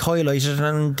more it might highlight it,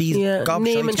 and these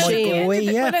gobshites might go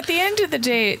away. But at the end of the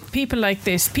day, people like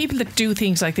this, people that do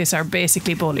things like this, are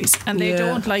basically bullies, and they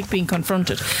don't like being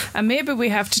confronted. And maybe we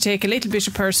have to take a little bit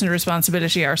of personal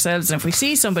responsibility ourselves, and if we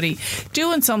see somebody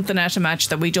doing something at a match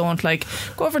that we don't like,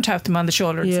 go over and tap them on the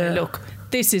shoulder and say, look,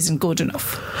 this isn't good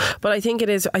enough. But I think it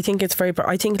is. I think it's very.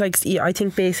 I think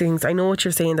basic things. I know what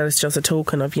you're saying, that it's just a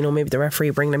token of, you know, maybe the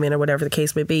referee bring them in or whatever the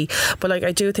case may be. But like,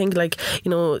 I do think, like,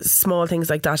 you know, small things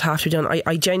like that have to be done.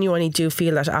 I genuinely do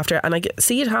feel that after, and I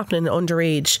see it happening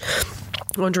underage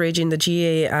in the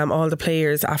GA, all the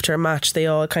players after a match, they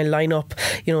all kind of line up,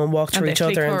 you know, and walk through each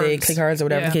other, and they click hurls or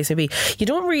whatever the case may be. You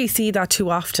don't really see that too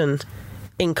often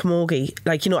in camogie,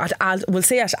 like, you know, we'll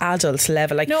say at adult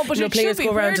level, like, no, but you know, players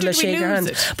go around and shake your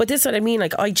hand. But this is what I mean,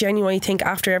 like, I genuinely think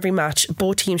after every match,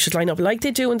 both teams should line up like they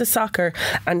do in the soccer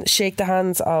and shake the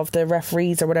hands of the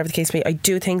referees or whatever the case may be. I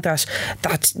do think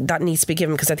that needs to be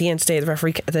given, because at the end of the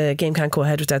day, the game can't go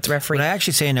ahead without the referee. But I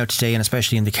actually say now today, and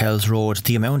especially in the Kells Road,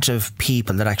 the amount of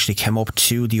people that actually came up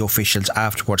to the officials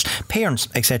afterwards, parents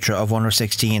etc. of under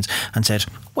 16s, and said,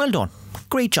 well done,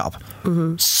 great job.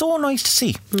 So nice to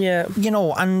see. Yeah. You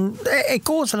know, and it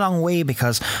goes a long way,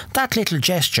 because that little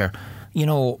gesture, you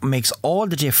know, makes all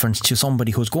the difference to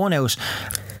somebody who's going out.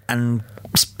 And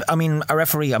I mean, a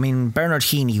referee, I mean, Bernard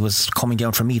Heaney was coming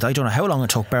down from Meath. I don't know how long it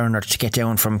took Bernard to get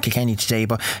down from Kilkenny today,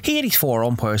 but he had his 4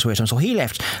 umpires with him, so he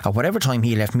left at whatever time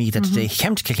he left Meath today. He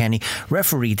came to Kilkenny,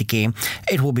 refereed the game.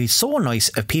 It would be so nice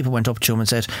if people went up to him and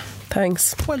said,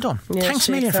 thanks, well done, thanks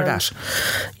a million for that,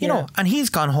 you know. And he's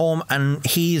gone home and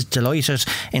he's delighted,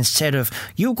 instead of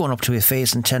you going up to his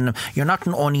face and telling him you're not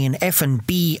only an F and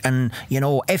B and, you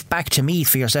know, F back to Meath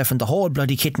for yourself and the whole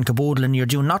bloody kit and caboodle, and you're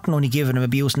doing nothing, only giving him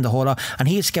abuse and the whole lot. And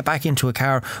he has to get back into a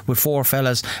car with 4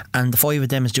 fellas, and the 5 of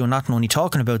them is doing nothing, only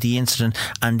talking about the incident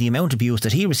and the amount of abuse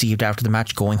that he received after the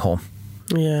match going home.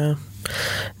 Yeah.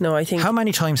 No, I think, how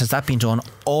many times has that been done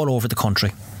all over the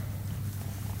country?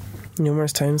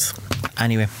 Numerous times.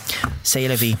 Anyway, c'est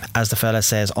la vie, as the fella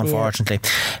says, unfortunately.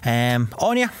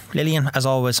 Áine, Lillian, as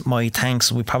always, my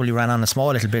thanks. We probably ran on a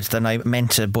small little bit than I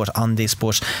meant to, but on this,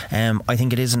 but I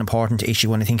think it is an important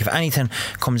issue, and I think if anything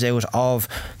comes out of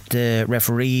the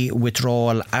referee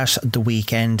withdrawal at the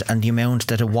weekend and the amount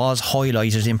that it was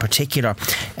highlighted in particular,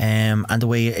 and the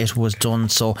way it was done.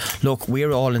 So look,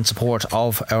 we're all in support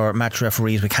of our match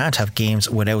referees. We can't have games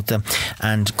without them,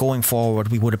 and going forward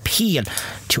we would appeal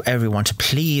to everyone to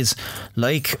please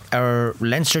like our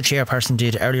Leinster chairperson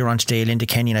did earlier on today, Linda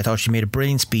Kenny, and I thought she made a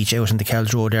brilliant speech out in the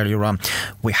Kells Road earlier on.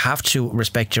 We have to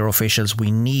respect your officials.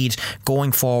 We need,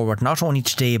 going forward, not only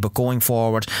today but going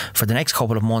forward for the next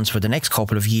couple of months, for the next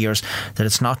couple of years, that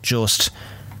it's not just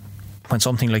when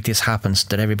something like this happens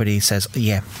that everybody says,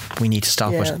 yeah, we need to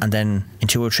stop it, and then in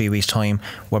 2 or 3 weeks' time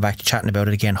we're back to chatting about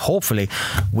it again. Hopefully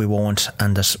we won't,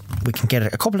 and that we can get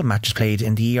a couple of matches played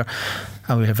in the year,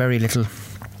 and we'll have very little.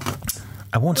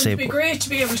 I won't say. It would be great to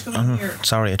be able to come in here.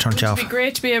 Sorry, I turned you off. It would be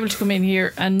great to be able to come in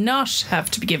here and not have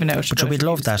to be given out. But we'd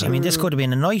love that. I mean, this could have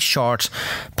been a nice short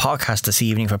podcast this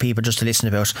evening for people just to listen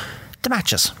about the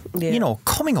matches. You know,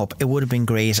 coming up, it would have been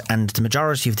great, and the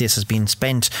majority of this has been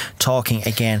spent talking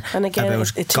again about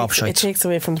gobshites. It takes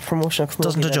away from the promotion of camogie.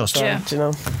 Doesn't it just? Yeah. You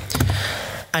know.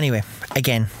 Anyway,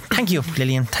 again, thank you,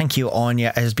 Lillian. Thank you, Áine.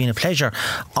 It has been a pleasure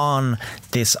on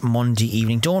this Monday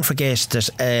evening. Don't forget that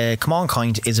Camán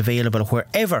Caint is available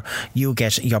wherever you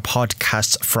get your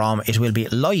podcasts from. It will be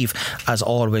live, as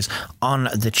always, on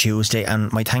the Tuesday.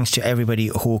 And my thanks to everybody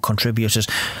who contributed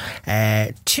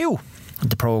to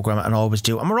the programme, and always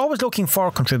do. And we're always looking for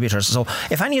contributors. So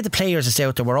if any of the players is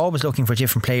out there, we're always looking for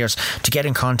different players to get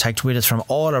in contact with us from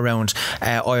all around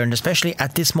Ireland, especially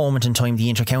at this moment in time, the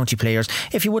inter-county players.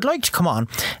 If you would like to come on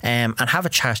and have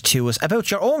a chat to us about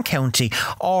your own county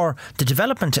or the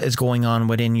development that is going on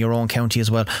within your own county as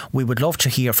well, we would love to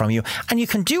hear from you. And you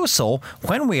can do so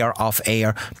when we are off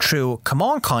air through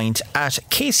Camán Caint at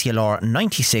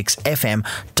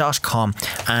kclr96fm.com.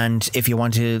 And if you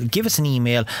want to give us an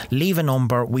email, leave a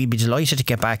number, we'd be delighted to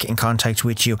get back in contact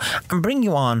with you and bring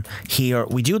you on here.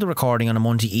 We do the recording on a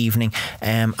Monday evening,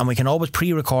 and we can always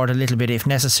pre-record a little bit if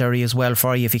necessary as well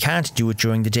for you. If you can't do it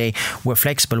during the day, we're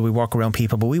flexible, we work around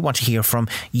people, but we want to hear from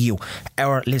you,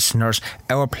 our listeners,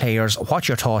 our players, what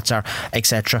your thoughts are,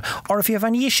 etc. Or if you have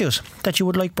any issues that you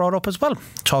would like brought up as well,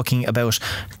 talking about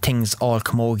things all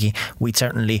camogie, we'd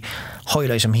certainly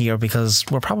highlight them here, because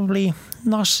we're probably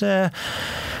not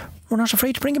we're not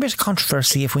afraid to bring a bit of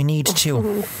controversy if we need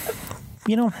to.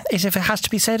 You know, if it has to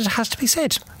be said, it has to be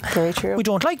said. Very true. We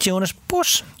don't like doing it,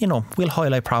 but, you know, we'll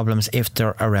highlight problems if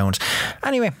they're around.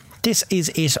 Anyway, this is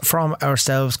it from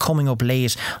ourselves, coming up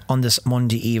late on this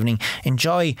Monday evening.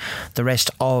 Enjoy the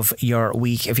rest of your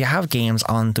week. If you have games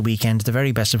on the weekend, the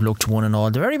very best of luck to one and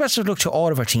all. The very best of luck to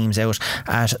all of our teams out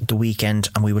at the weekend,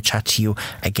 and we will chat to you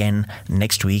again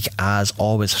next week as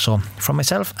always. So from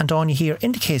myself and Áine here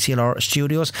in the KCLR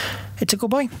studios, it's a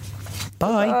goodbye.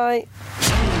 Bye. Bye.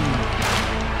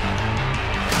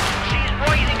 She's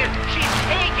riding it. She's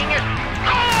taking it.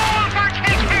 Goal for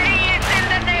Kilkenny. It's in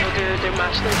the net. They're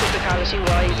matching their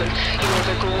physicality-wise, and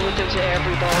they're going with them to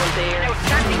every ball there.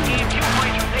 Outstanding game. 2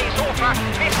 points from play so far.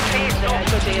 Missed pace A though.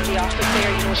 good day in the office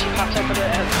there. She popped up with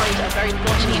a very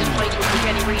much needed point with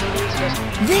Kilkenny really losing it.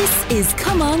 This is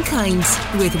Camán Caint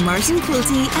with Martin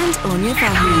Quilty and Áine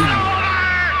Fahy.